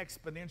has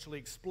exponentially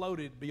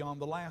exploded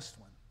beyond the last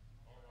one.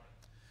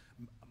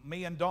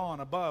 Me and Dawn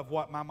above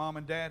what my mom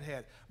and dad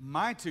had.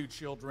 My 2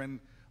 children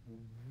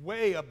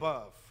way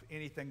above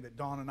anything that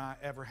Dawn and I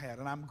ever had.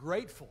 And I'm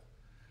grateful.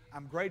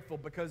 I'm grateful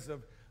because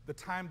of the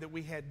time that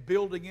we had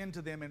building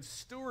into them and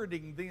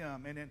stewarding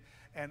them.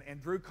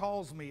 And Drew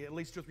calls me at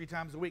least 2 or 3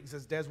 times a week and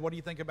says, Des, what do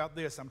you think about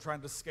this? I'm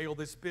trying to scale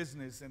this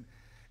business.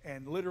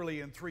 And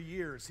literally in 3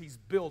 years, he's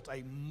built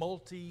a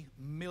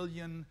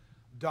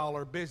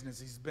multi-million-dollar business.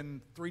 He's been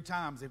 3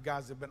 times, the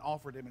guys have been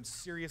offered him in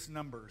serious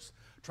numbers,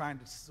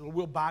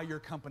 we'll buy your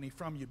company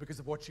from you because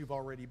of what you've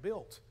already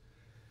built.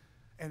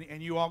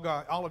 And you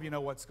all of you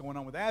know what's going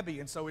on with Abby.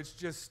 And so and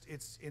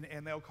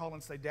they'll call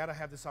and say, Dad, I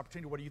have this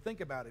opportunity. What do you think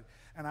about it?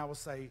 And I will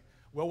say,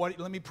 well,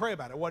 let me pray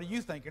about it. What do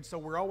you think? And so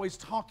we're always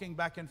talking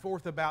back and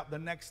forth about the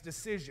next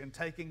decision,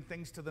 taking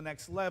things to the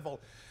next level.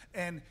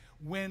 And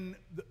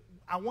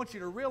I want you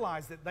to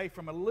realize that they,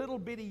 from a little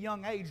bitty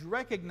young age,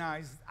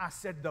 recognized, I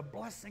said, the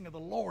blessing of the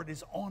Lord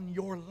is on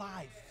your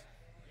life.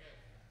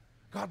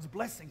 God's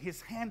blessing,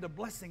 His hand of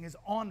blessing is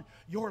on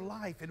your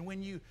life. And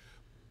when you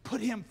put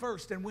Him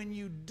first, and when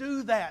you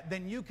do that,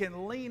 then you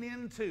can lean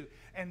into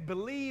and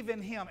believe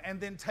in Him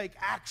and then take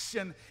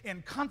action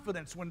in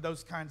confidence when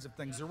those kinds of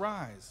things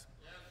arise.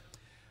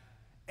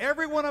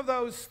 Every one of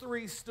those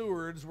 3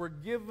 stewards were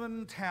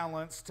given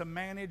talents to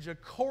manage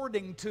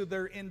according to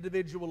their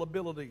individual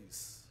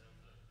abilities.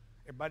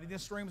 Everybody in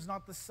this room is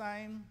not the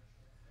same.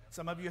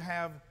 Some of you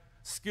have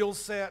skill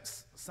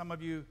sets. Some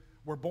of you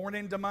were born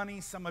into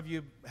money. Some of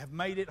you have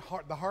made it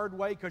the hard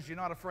way because you're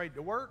not afraid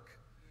to work.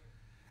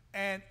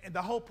 And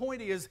the whole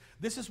point is,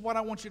 this is what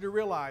I want you to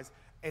realize.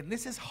 And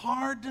this is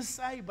hard to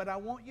say, but I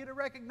want you to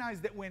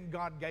recognize that when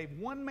God gave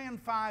one man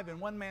 5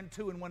 and one man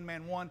 2 and one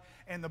man 1,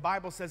 and the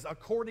Bible says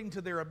according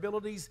to their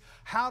abilities,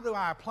 how do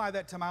I apply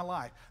that to my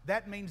life?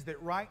 That means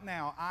that right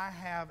now I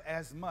have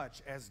as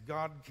much as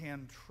God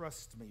can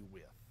trust me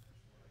with.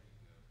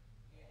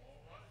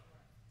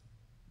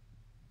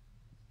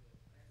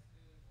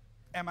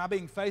 Am I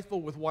being faithful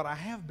with what I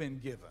have been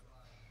given?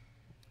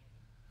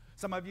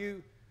 Some of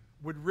you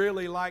would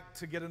really like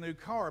to get a new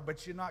car,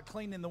 but you're not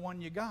cleaning the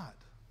one you got.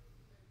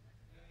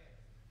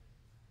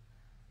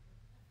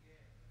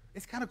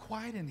 It's kind of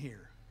quiet in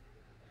here.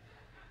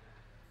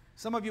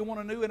 Some of you want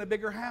a new and a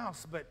bigger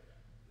house, but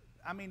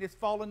I mean, it's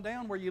falling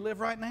down where you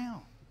live right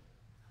now.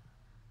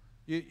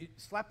 You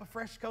slap a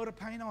fresh coat of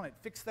paint on it,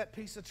 fix that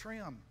piece of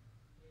trim.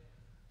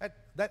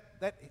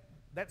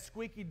 That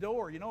squeaky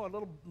door, you know, a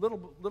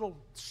little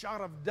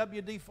shot of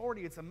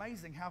WD-40. It's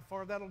amazing how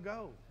far that'll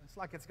go. It's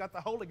like it's got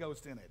the Holy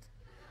Ghost in it.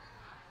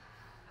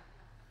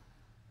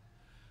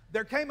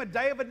 There came a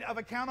day of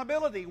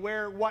accountability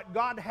where what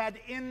God had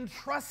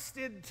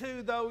entrusted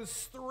to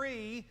those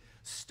 3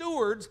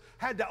 stewards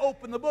had to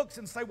open the books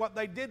and say what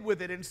they did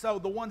with it. And so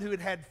the one who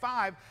had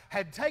 5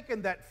 had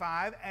taken that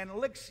 5 and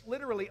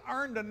literally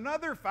earned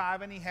another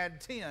 5, and he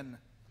had 10.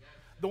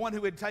 The one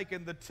who had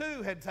taken the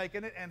 2 had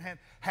taken it and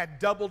had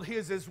doubled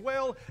his as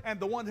well. And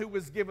the one who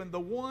was given the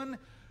 1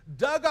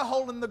 dug a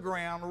hole in the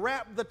ground,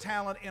 wrapped the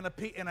talent in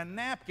a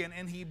napkin,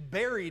 and he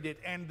buried it.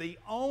 And the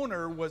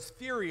owner was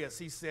furious.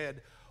 He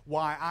said,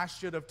 "Why, I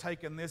should have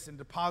taken this and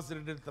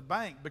deposited it at the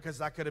bank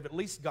because I could have at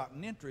least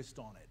gotten interest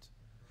on it."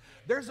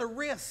 There's a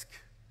risk.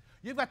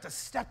 You've got to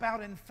step out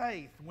in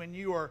faith when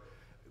you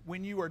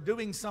are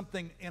doing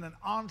something in an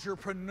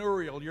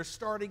entrepreneurial, you're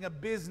starting a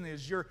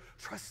business, you're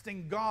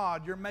trusting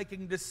God, you're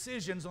making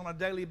decisions on a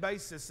daily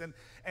basis,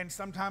 and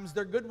sometimes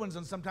they're good ones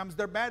and sometimes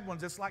they're bad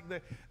ones. It's like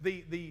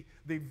the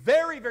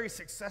very, very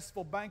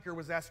successful banker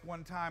was asked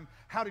one time,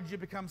 "How did you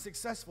become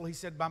successful?" He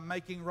said, "By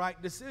making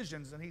right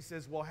decisions." And he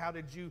says, "Well, how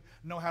did you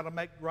know how to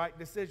make right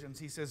decisions?"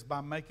 He says,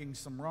 "By making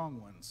some wrong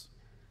ones."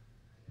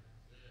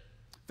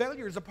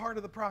 Failure is a part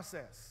of the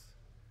process.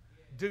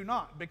 Do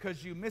not,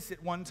 because you miss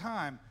it one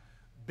time,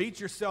 beat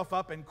yourself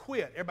up and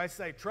quit. Everybody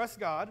say, trust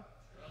God,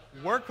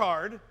 work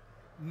hard,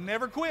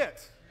 never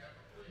quit.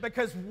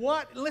 Because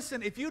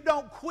listen, if you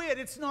don't quit,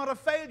 it's not a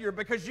failure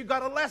because you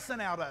got a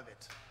lesson out of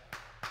it.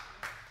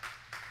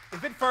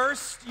 If at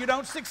first you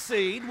don't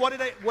succeed, what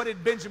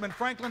did Benjamin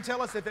Franklin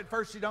tell us? If at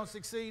first you don't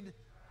succeed,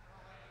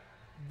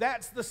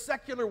 that's the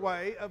secular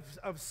way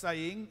of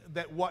saying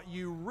that what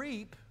you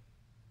reap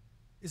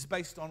is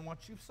based on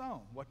what you've sown.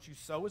 What you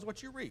sow is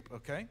what you reap,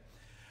 okay?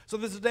 So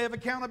this is a day of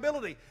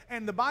accountability.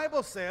 And the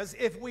Bible says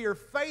if we are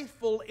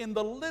faithful in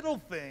the little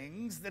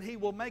things, that He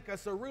will make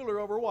us a ruler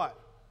over what?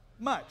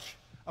 Much.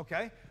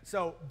 Okay?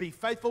 So be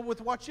faithful with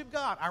what you've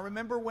got. I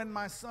remember when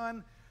my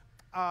son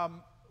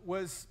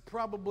was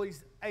probably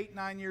 8,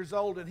 9 years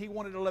old, and he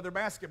wanted a leather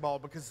basketball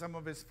because some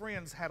of his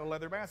friends had a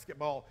leather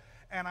basketball.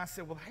 And I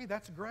said, well, hey,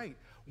 that's great.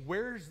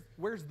 Where's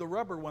the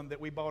rubber one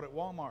that we bought at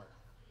Walmart?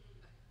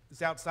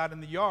 It's outside in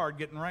the yard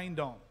getting rained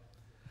on.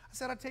 I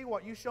said, I tell you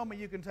what, you show me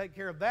you can take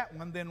care of that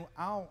one, then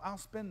I'll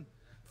spend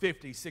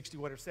 50, 60,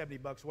 whatever, 70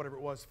 bucks, whatever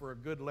it was for a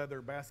good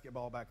leather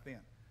basketball back then.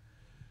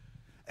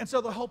 And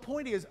so the whole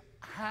point is,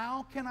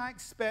 how can I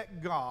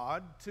expect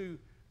God to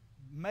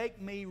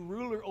make me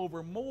ruler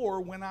over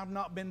more when I've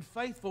not been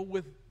faithful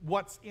with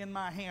what's in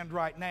my hand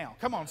right now?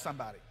 Come on,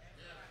 somebody.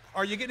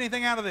 Are you getting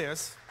anything out of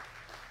this?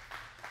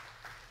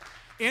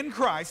 In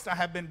Christ, I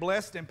have been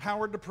blessed,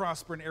 empowered to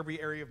prosper in every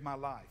area of my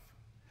life.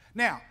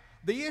 Now,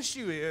 the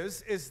issue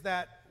is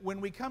that when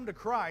we come to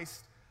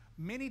Christ,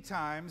 many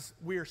times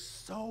we're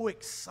so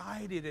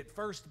excited at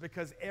first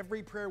because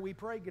every prayer we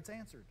pray gets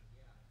answered.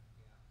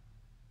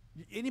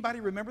 Anybody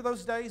remember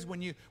those days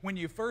when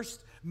you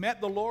first met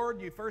the Lord,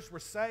 you first were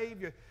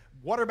saved, you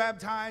water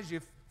baptized,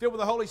 you filled with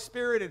the Holy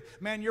Spirit, and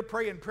man, you're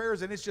praying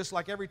prayers, and it's just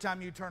like every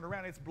time you turn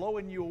around, it's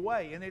blowing you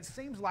away. And it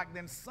seems like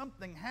then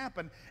something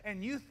happened,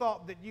 and you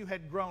thought that you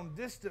had grown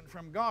distant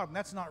from God, and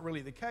that's not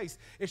really the case.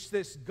 It's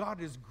this: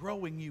 God is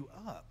growing you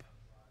up.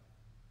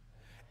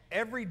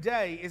 Every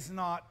day is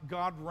not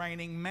God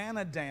raining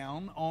manna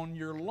down on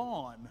your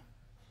lawn.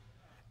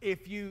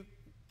 If you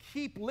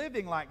keep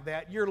living like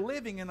that, you're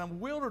living in a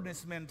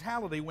wilderness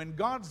mentality when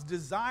God's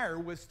desire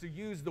was to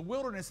use the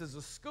wilderness as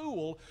a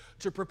school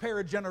to prepare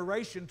a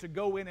generation to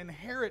go and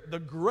inherit the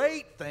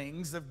great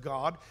things of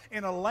God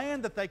in a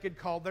land that they could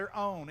call their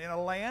own, in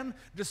a land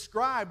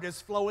described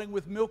as flowing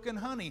with milk and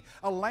honey,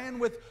 a land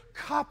with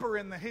copper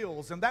in the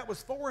hills. And that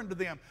was foreign to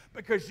them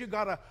because you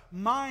got to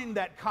mine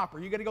that copper.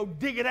 You got to go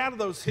dig it out of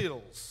those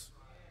hills.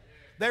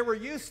 They were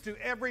used to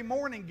every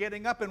morning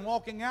getting up and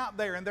walking out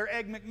there, and their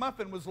Egg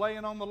McMuffin was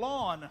laying on the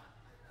lawn.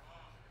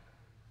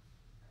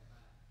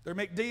 Their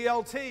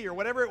McDLT or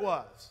whatever it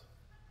was.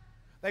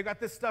 They got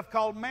this stuff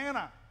called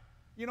manna.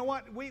 You know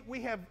what?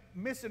 We have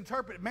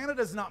misinterpreted. Manna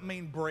does not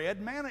mean bread.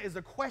 Manna is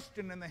a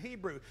question in the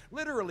Hebrew.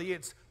 Literally,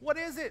 it's, what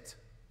is it?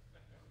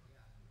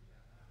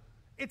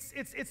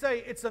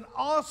 It's an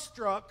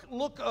awestruck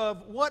look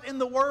of what in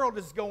the world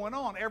is going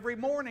on. Every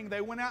morning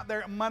they went out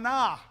there,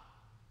 manna.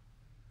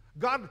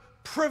 God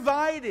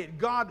provided.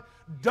 God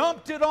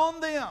dumped it on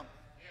them.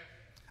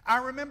 I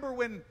remember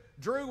when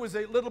Drew was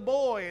a little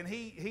boy and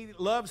he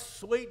loved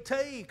sweet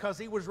tea because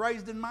he was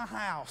raised in my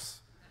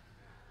house.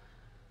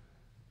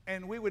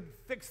 And we would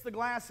fix the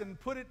glass and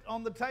put it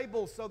on the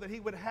table so that he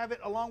would have it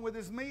along with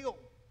his meal.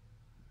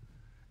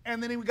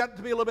 And then he got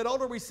to be a little bit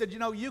older. We said, you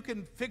know, you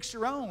can fix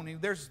your own.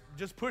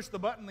 Just push the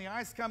button, the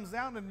ice comes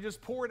out, and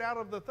just pour it out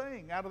of the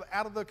thing,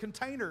 out of the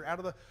container, out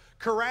of the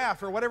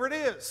carafe or whatever it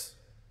is.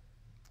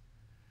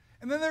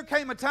 And then there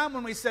came a time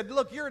when we said,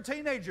 look, you're a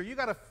teenager. You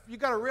got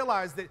to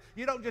realize that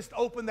you don't just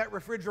open that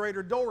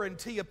refrigerator door and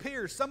tea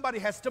appears. Somebody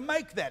has to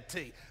make that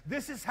tea.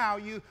 This is how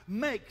you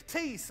make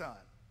tea, son.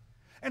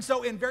 And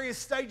so in various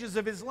stages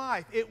of his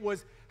life, it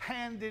was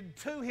handed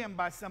to him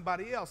by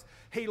somebody else.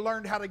 He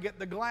learned how to get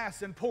the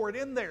glass and pour it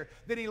in there.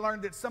 Then he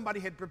learned that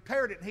somebody had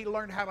prepared it, and he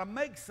learned how to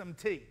make some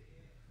tea.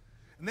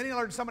 And then he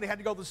learned somebody had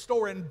to go to the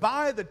store and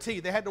buy the tea.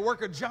 They had to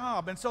work a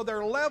job. And so there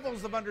are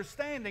levels of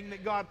understanding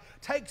that God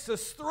takes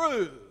us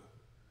through.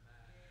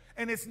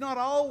 And it's not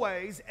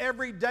always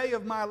every day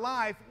of my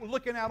life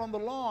looking out on the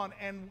lawn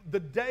and the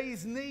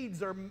day's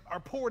needs are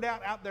poured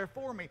out there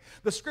for me.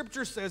 The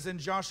scripture says in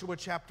Joshua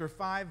chapter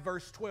 5,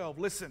 verse 12,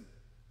 listen.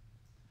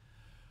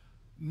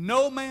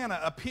 No manna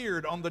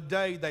appeared on the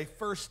day they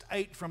first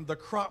ate from the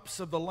crops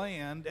of the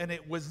land, and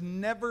it was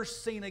never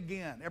seen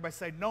again. Everybody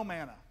say, no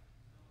manna.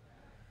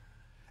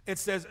 It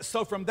says,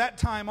 so from that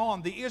time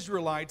on, the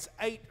Israelites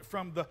ate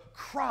from the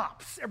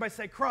crops. Everybody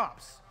say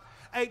crops.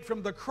 Ate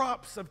from the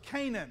crops of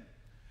Canaan.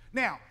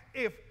 Now,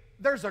 if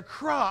there's a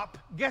crop,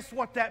 guess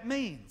what that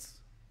means?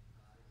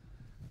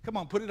 Come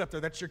on, put it up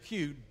there. That's your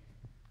cue.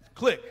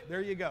 Click.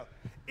 There you go.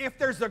 If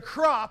there's a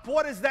crop,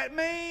 what does that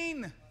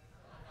mean?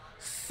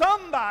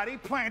 Somebody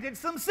planted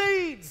some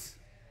seeds.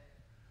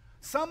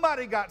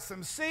 Somebody got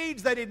some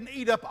seeds. They didn't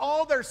eat up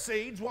all their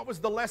seeds. What was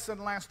the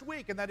lesson last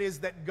week? And that is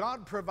that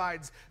God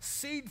provides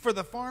seed for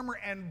the farmer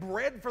and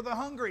bread for the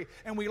hungry.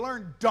 And we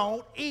learned,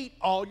 don't eat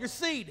all your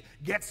seed.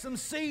 Get some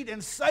seed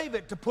and save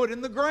it to put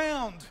in the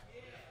ground.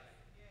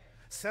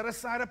 Set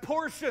aside a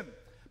portion.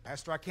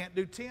 Pastor, I can't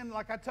do 10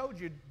 like I told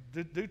you.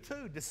 Do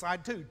 2,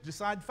 decide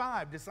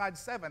 5, decide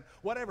 7,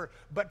 whatever.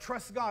 But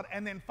trust God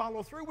and then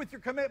follow through with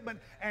your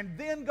commitment. And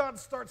then God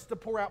starts to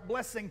pour out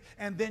blessing,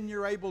 and then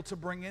you're able to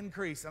bring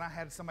increase. And I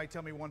had somebody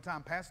tell me one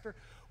time, Pastor,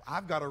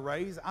 I've got a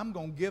raise. I'm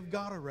going to give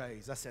God a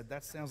raise. I said,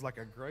 that sounds like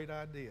a great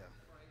idea.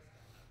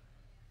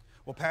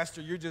 Well,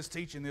 Pastor, you're just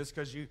teaching this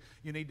because you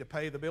need to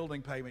pay the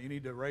building payment. You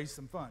need to raise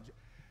some funds.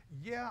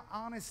 Yeah,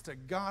 honest to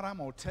God, I'm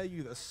going to tell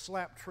you the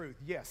slap truth.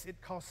 Yes,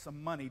 it costs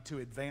some money to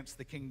advance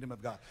the kingdom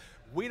of God.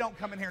 We don't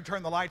come in here and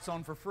turn the lights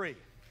on for free.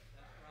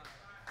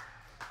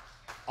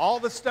 All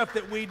the stuff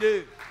that we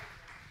do.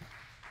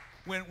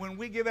 When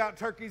we give out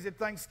turkeys at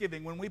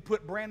Thanksgiving, when we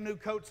put brand new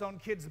coats on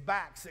kids'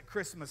 backs at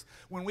Christmas,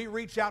 when we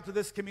reach out to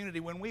this community,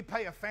 when we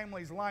pay a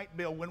family's light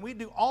bill, when we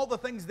do all the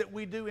things that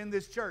we do in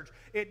this church,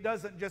 it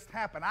doesn't just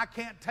happen. I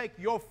can't take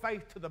your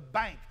faith to the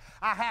bank.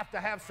 I have to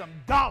have some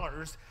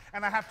dollars,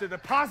 and I have to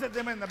deposit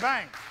them in the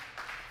bank.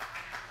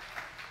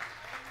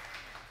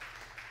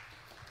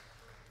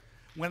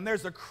 When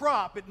there's a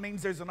crop, it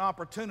means there's an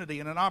opportunity,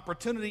 and an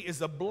opportunity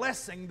is a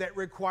blessing that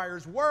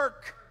requires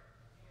work.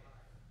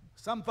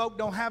 Some folk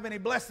don't have any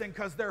blessing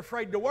because they're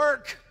afraid to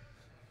work.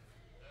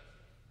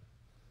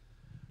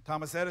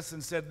 Thomas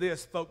Edison said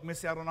this, folk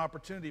miss out on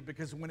opportunity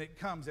because when it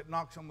comes, it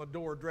knocks on the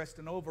door dressed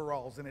in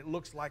overalls and it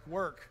looks like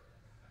work.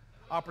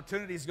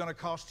 Opportunity is going to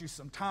cost you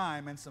some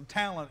time and some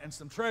talent and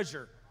some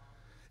treasure.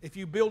 If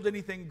you build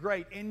anything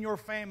great in your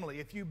family,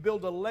 if you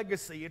build a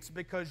legacy, it's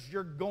because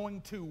you're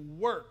going to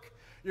work.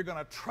 You're going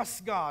to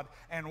trust God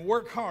and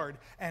work hard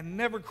and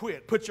never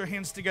quit. Put your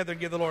hands together and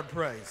give the Lord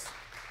praise.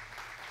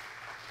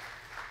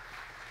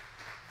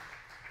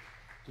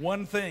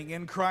 One thing,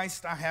 in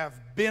Christ I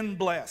have been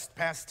blessed,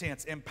 past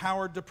tense,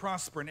 empowered to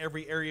prosper in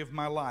every area of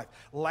my life.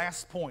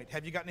 Last point.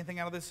 Have you got anything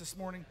out of this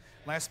morning?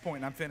 Last point,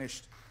 and I'm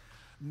finished.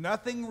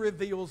 Nothing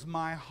reveals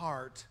my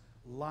heart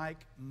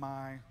like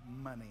my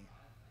money.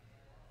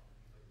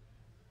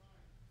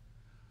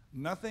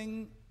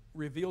 Nothing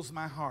reveals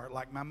my heart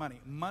like my money.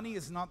 Money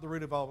is not the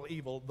root of all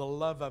evil. The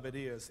love of it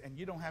is, and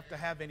you don't have to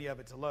have any of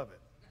it to love it.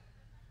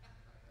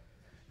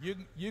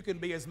 You can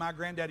be, as my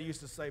granddaddy used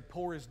to say,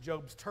 poor as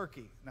Job's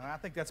turkey. Now, I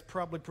think that's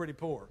probably pretty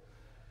poor.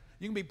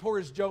 You can be poor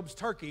as Job's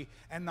turkey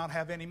and not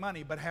have any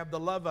money, but have the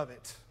love of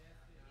it.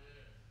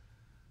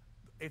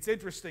 It's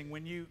interesting,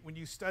 when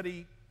you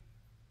study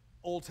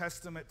Old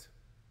Testament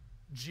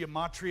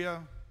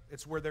gematria,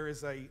 it's where there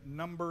is a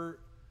number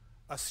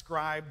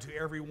ascribed to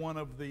every one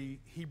of the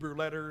Hebrew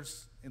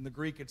letters. In the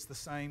Greek, it's the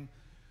same.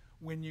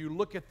 When you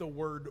look at the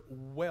word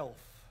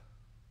wealth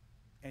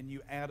and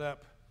you add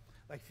up,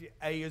 like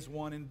A is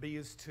 1 and B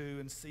is 2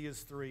 and C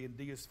is 3 and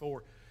D is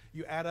 4,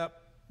 you add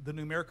up the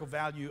numerical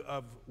value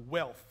of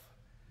wealth,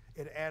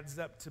 it adds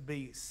up to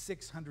be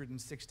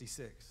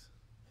 666.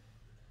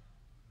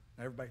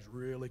 Now everybody's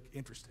really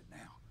interested now.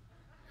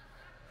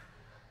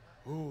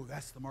 Ooh,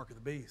 that's the mark of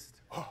the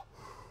beast. Oh,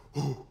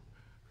 ooh.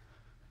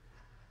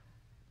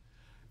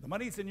 The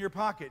money that's in your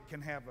pocket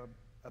can have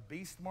a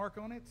beast mark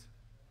on it,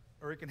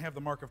 or it can have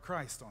the mark of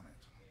Christ on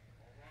it.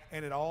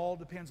 And it all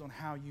depends on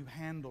how you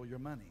handle your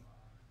money.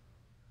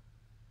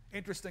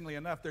 Interestingly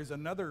enough, there's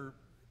another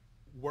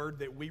word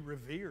that we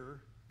revere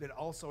that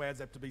also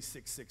adds up to be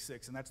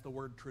 666, and that's the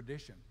word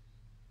tradition.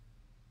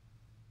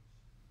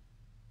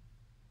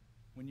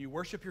 When you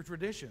worship your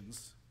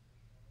traditions,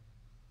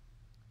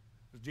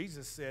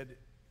 Jesus said,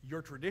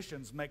 your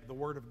traditions make the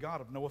word of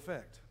God of no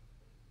effect.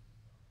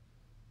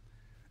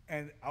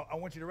 And I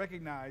want you to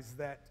recognize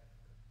that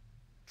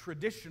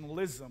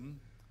traditionalism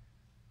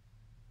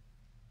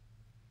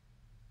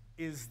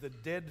is the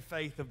dead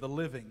faith of the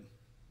living.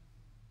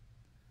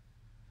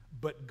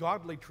 But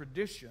godly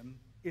tradition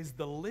is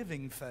the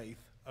living faith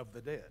of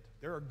the dead.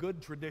 There are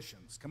good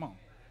traditions. Come on.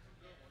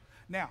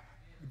 Now,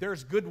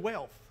 there's good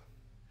wealth.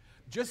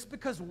 Just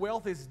because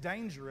wealth is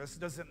dangerous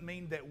doesn't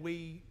mean that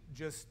we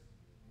just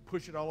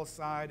push it all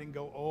aside and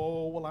go,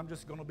 oh, well, I'm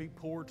just going to be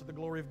poor to the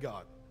glory of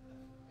God.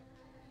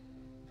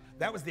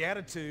 That was the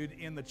attitude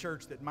in the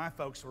church that my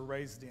folks were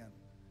raised in.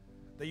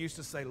 They used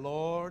to say,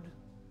 Lord,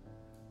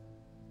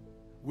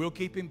 we'll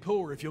keep him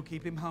poor if you'll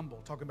keep him humble.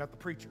 Talking about the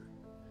preacher.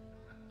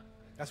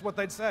 That's what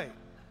they'd say.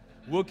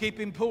 We'll keep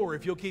him poor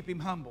if you'll keep him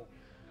humble.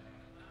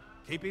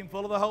 Keep him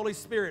full of the Holy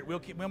Spirit.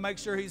 We'll make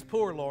sure he's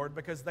poor, Lord,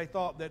 because they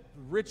thought that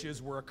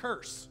riches were a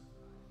curse.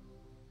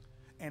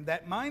 And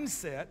that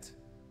mindset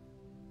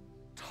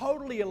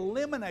totally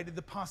eliminated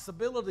the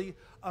possibility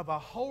of a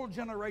whole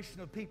generation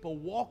of people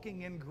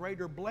walking in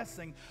greater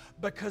blessing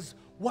because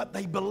what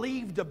they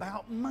believed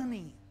about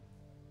money.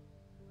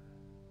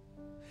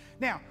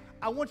 Now,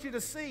 I want you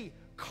to see,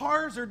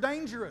 cars are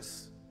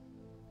dangerous.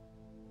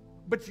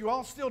 But you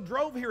all still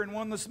drove here in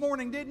one this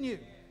morning, didn't you?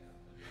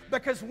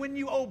 Because when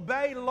you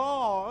obey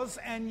laws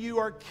and you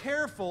are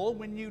careful,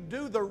 when you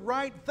do the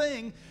right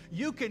thing,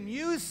 you can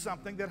use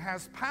something that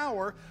has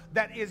power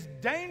that is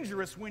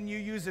dangerous when you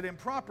use it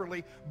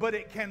improperly, but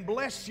it can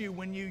bless you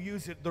when you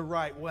use it the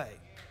right way.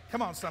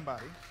 Come on,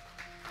 somebody.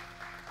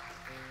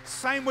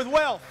 Same with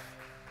wealth.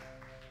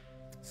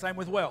 Same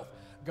with wealth.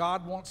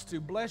 God wants to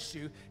bless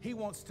you. He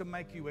wants to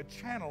make you a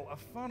channel, a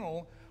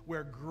funnel,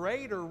 where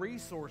greater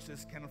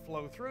resources can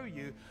flow through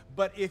you.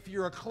 But if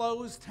you're a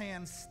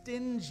closed-hand,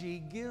 stingy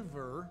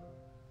giver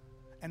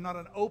and not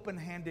an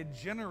open-handed,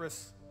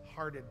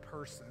 generous-hearted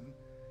person,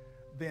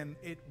 then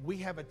we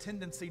have a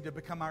tendency to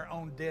become our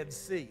own Dead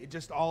Sea. It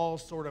just all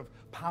sort of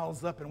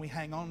piles up and we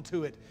hang on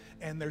to it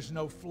and there's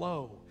no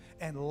flow.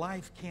 And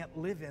life can't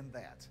live in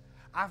that.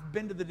 I've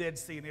been to the Dead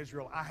Sea in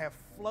Israel. I have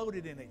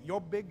floated in it. Your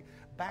big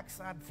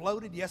backside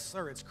floated? Yes,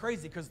 sir. It's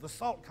crazy because the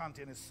salt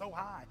content is so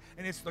high.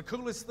 And it's the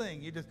coolest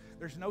thing.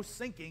 There's no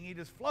sinking. You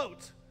just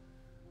float.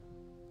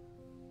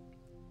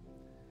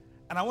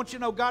 And I want you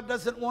to know God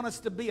doesn't want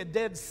us to be a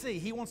Dead Sea.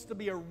 He wants to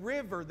be a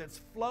river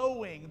that's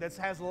flowing, that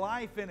has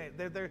life in it.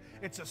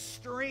 It's a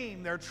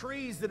stream. There are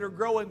trees that are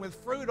growing with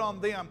fruit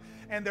on them,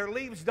 and their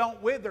leaves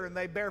don't wither, and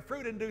they bear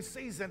fruit in due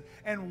season.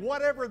 And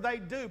whatever they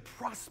do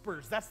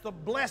prospers. That's the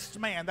blessed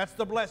man. That's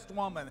the blessed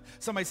woman.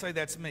 Somebody say,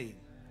 that's me.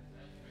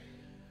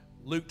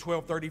 Luke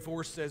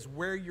 12:34 says,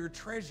 where your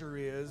treasure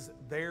is,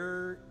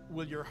 there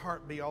will your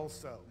heart be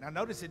also. Now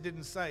notice it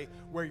didn't say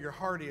where your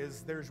heart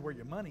is, there's where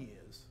your money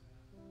is.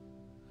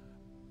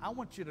 I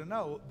want you to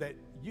know that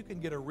you can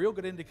get a real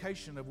good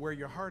indication of where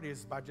your heart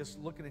is by just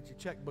looking at your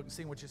checkbook and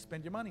seeing what you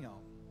spend your money on.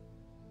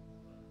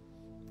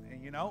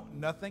 And you know,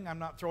 I'm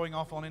not throwing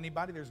off on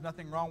anybody. There's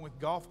nothing wrong with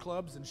golf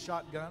clubs and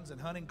shotguns and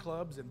hunting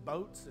clubs and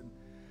boats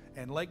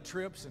and lake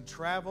trips and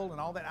travel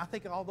and all that. I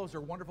think all those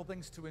are wonderful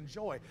things to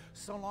enjoy,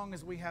 so long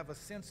as we have a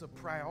sense of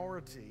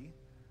priority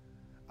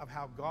of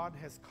how God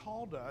has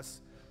called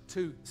us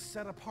to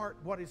set apart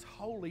what is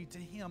holy to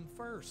Him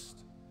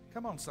first.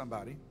 Come on,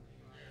 somebody.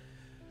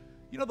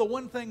 You know, the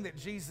one thing that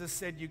Jesus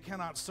said you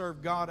cannot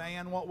serve God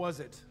and, what was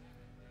it?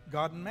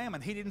 God and mammon.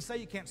 He didn't say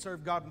you can't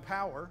serve God and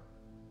power.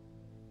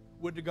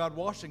 Would to God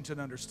Washington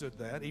understood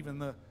that, even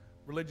the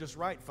religious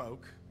right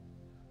folk,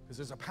 because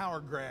there's a power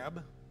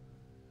grab.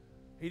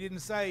 He didn't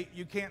say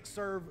you can't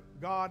serve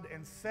God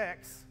and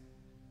sex.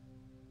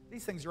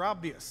 These things are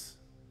obvious.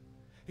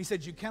 He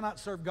said you cannot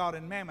serve God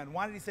and mammon.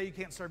 Why did he say you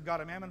can't serve God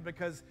and mammon?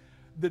 Because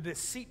the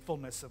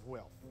deceitfulness of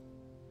wealth.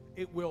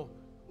 It will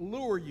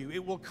lure you.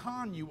 It will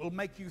con you. It will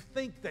make you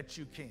think that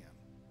you can.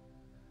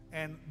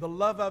 and the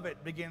love of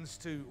it begins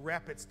to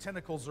wrap its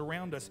tentacles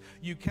around us.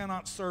 You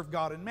cannot serve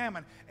God and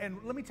mammon. And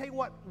let me tell you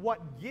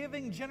what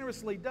giving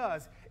generously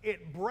does.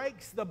 It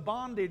breaks the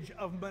bondage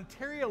of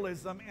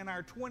materialism in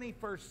our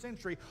 21st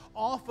century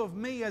off of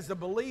me as a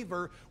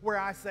believer, where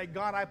I say,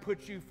 God, I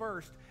put you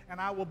first,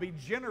 and I will be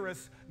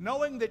generous,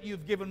 knowing that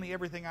you've given me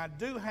everything I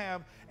do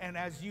have, and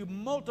as you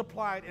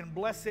multiply it and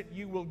bless it,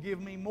 you will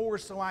give me more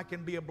so I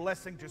can be a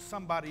blessing to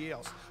somebody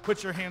else.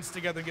 Put your hands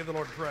together and give the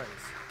Lord praise.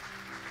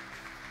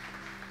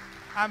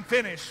 I'm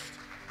finished.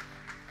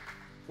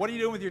 What are you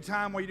doing with your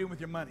time? What are you doing with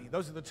your money?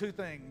 Those are the two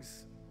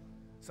things.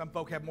 Some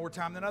folk have more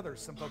time than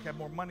others. Some folk have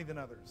more money than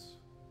others.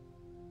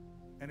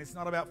 And it's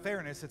not about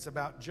fairness. It's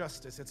about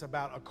justice. It's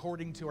about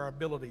according to our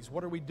abilities.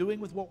 What are we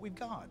doing with what we've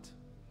got?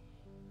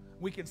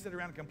 We can sit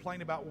around and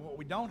complain about what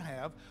we don't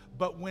have,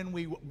 but when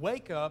we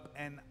wake up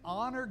and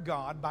honor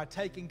God by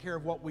taking care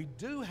of what we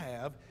do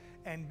have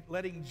and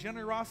letting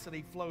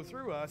generosity flow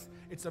through us,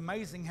 it's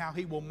amazing how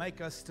He will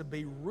make us to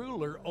be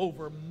ruler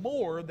over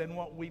more than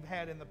what we've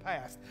had in the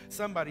past.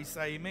 Somebody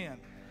say amen.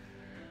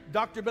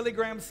 Dr. Billy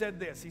Graham said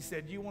this. He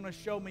said, you want to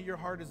show me your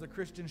heart as a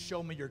Christian,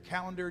 show me your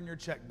calendar and your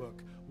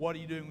checkbook. What are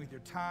you doing with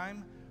your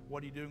time?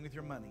 What are you doing with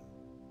your money?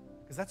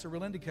 Because that's a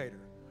real indicator.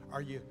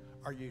 Are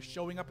you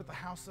showing up at the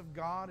house of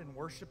God and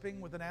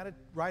worshiping with an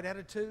right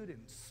attitude and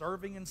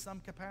serving in some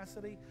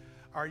capacity?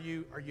 Are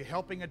you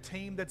helping a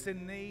team that's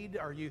in need?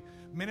 Are you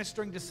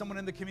ministering to someone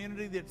in the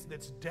community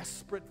that's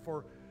desperate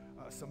for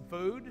some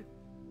food?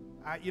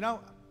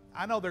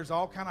 I know there's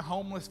all kind of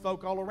homeless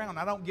folk all around.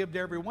 I don't give to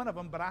every one of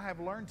them, but I have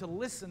learned to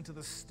listen to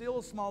the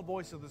still small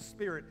voice of the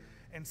Spirit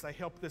and say,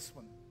 help this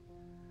one.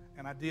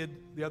 And I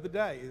did the other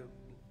day.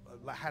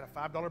 I had a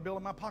 $5 bill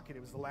in my pocket.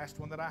 It was the last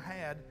one that I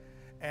had.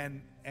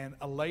 And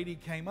a lady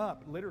came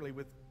up literally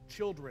with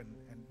children.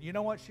 And you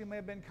know what? She may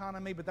have been kind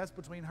of me, but that's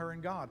between her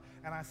and God.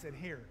 And I said,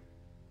 here,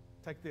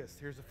 take this.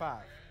 Here's a $5.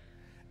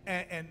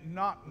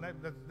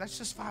 That's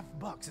just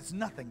 $5. It's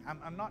nothing.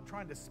 I'm not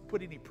trying to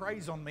put any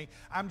praise on me.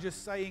 I'm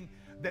just saying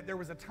that there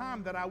was a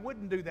time that I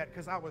wouldn't do that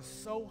because I was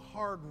so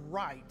hard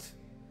right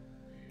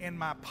in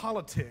my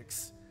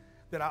politics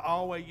that I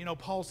always,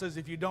 Paul says,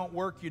 if you don't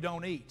work, you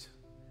don't eat.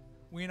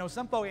 Well,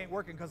 some folk ain't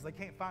working because they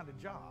can't find a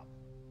job.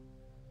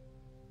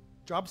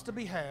 Jobs to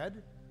be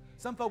had.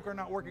 Some folk are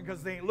not working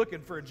because they ain't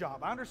looking for a job.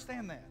 I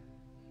understand that.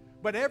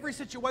 But every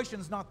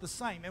situation's not the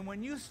same. And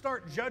when you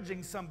start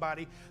judging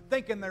somebody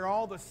thinking they're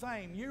all the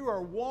same, you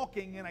are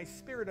walking in a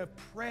spirit of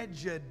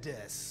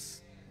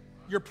prejudice.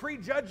 You're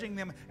prejudging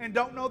them and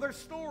don't know their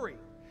story.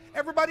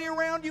 Everybody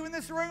around you in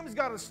this room has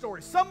got a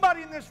story.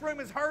 Somebody in this room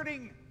is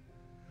hurting.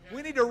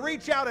 We need to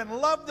reach out and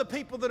love the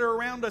people that are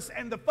around us,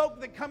 and the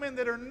folk that come in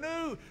that are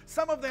new.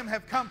 Some of them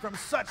have come from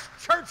such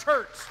church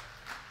hurts.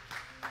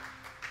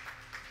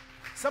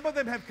 Some of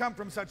them have come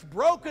from such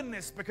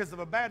brokenness because of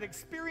a bad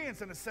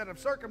experience and a set of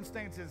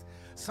circumstances,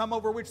 some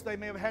over which they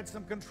may have had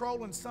some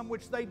control and some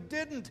which they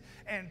didn't.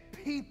 And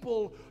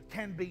people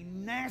can be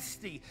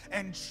nasty.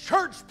 And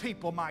church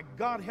people, my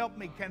God help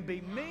me, can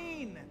be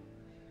mean.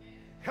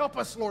 Help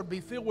us, Lord,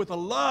 be filled with the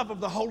love of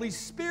the Holy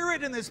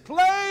Spirit in this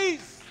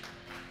place.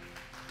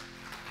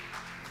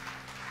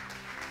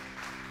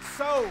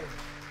 So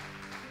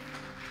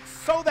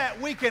that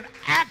we can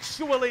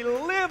actually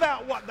live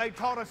out what they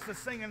taught us to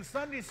sing in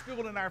Sunday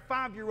school in our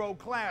 5-year-old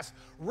class.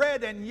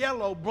 Red and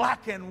yellow,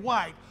 black and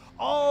white,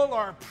 all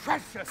are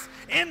precious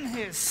in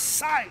His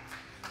sight.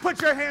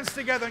 Put your hands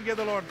together and give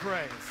the Lord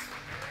praise.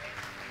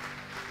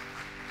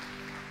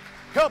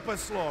 Help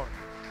us, Lord.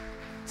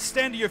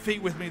 Stand to your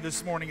feet with me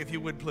this morning, if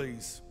you would,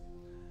 please.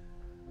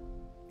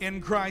 In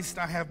Christ,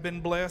 I have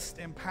been blessed,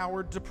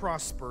 empowered to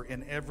prosper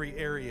in every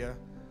area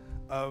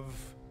of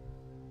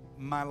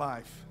my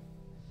life.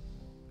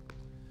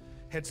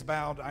 Heads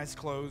bowed, eyes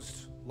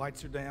closed,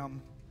 lights are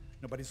down,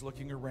 nobody's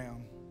looking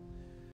around.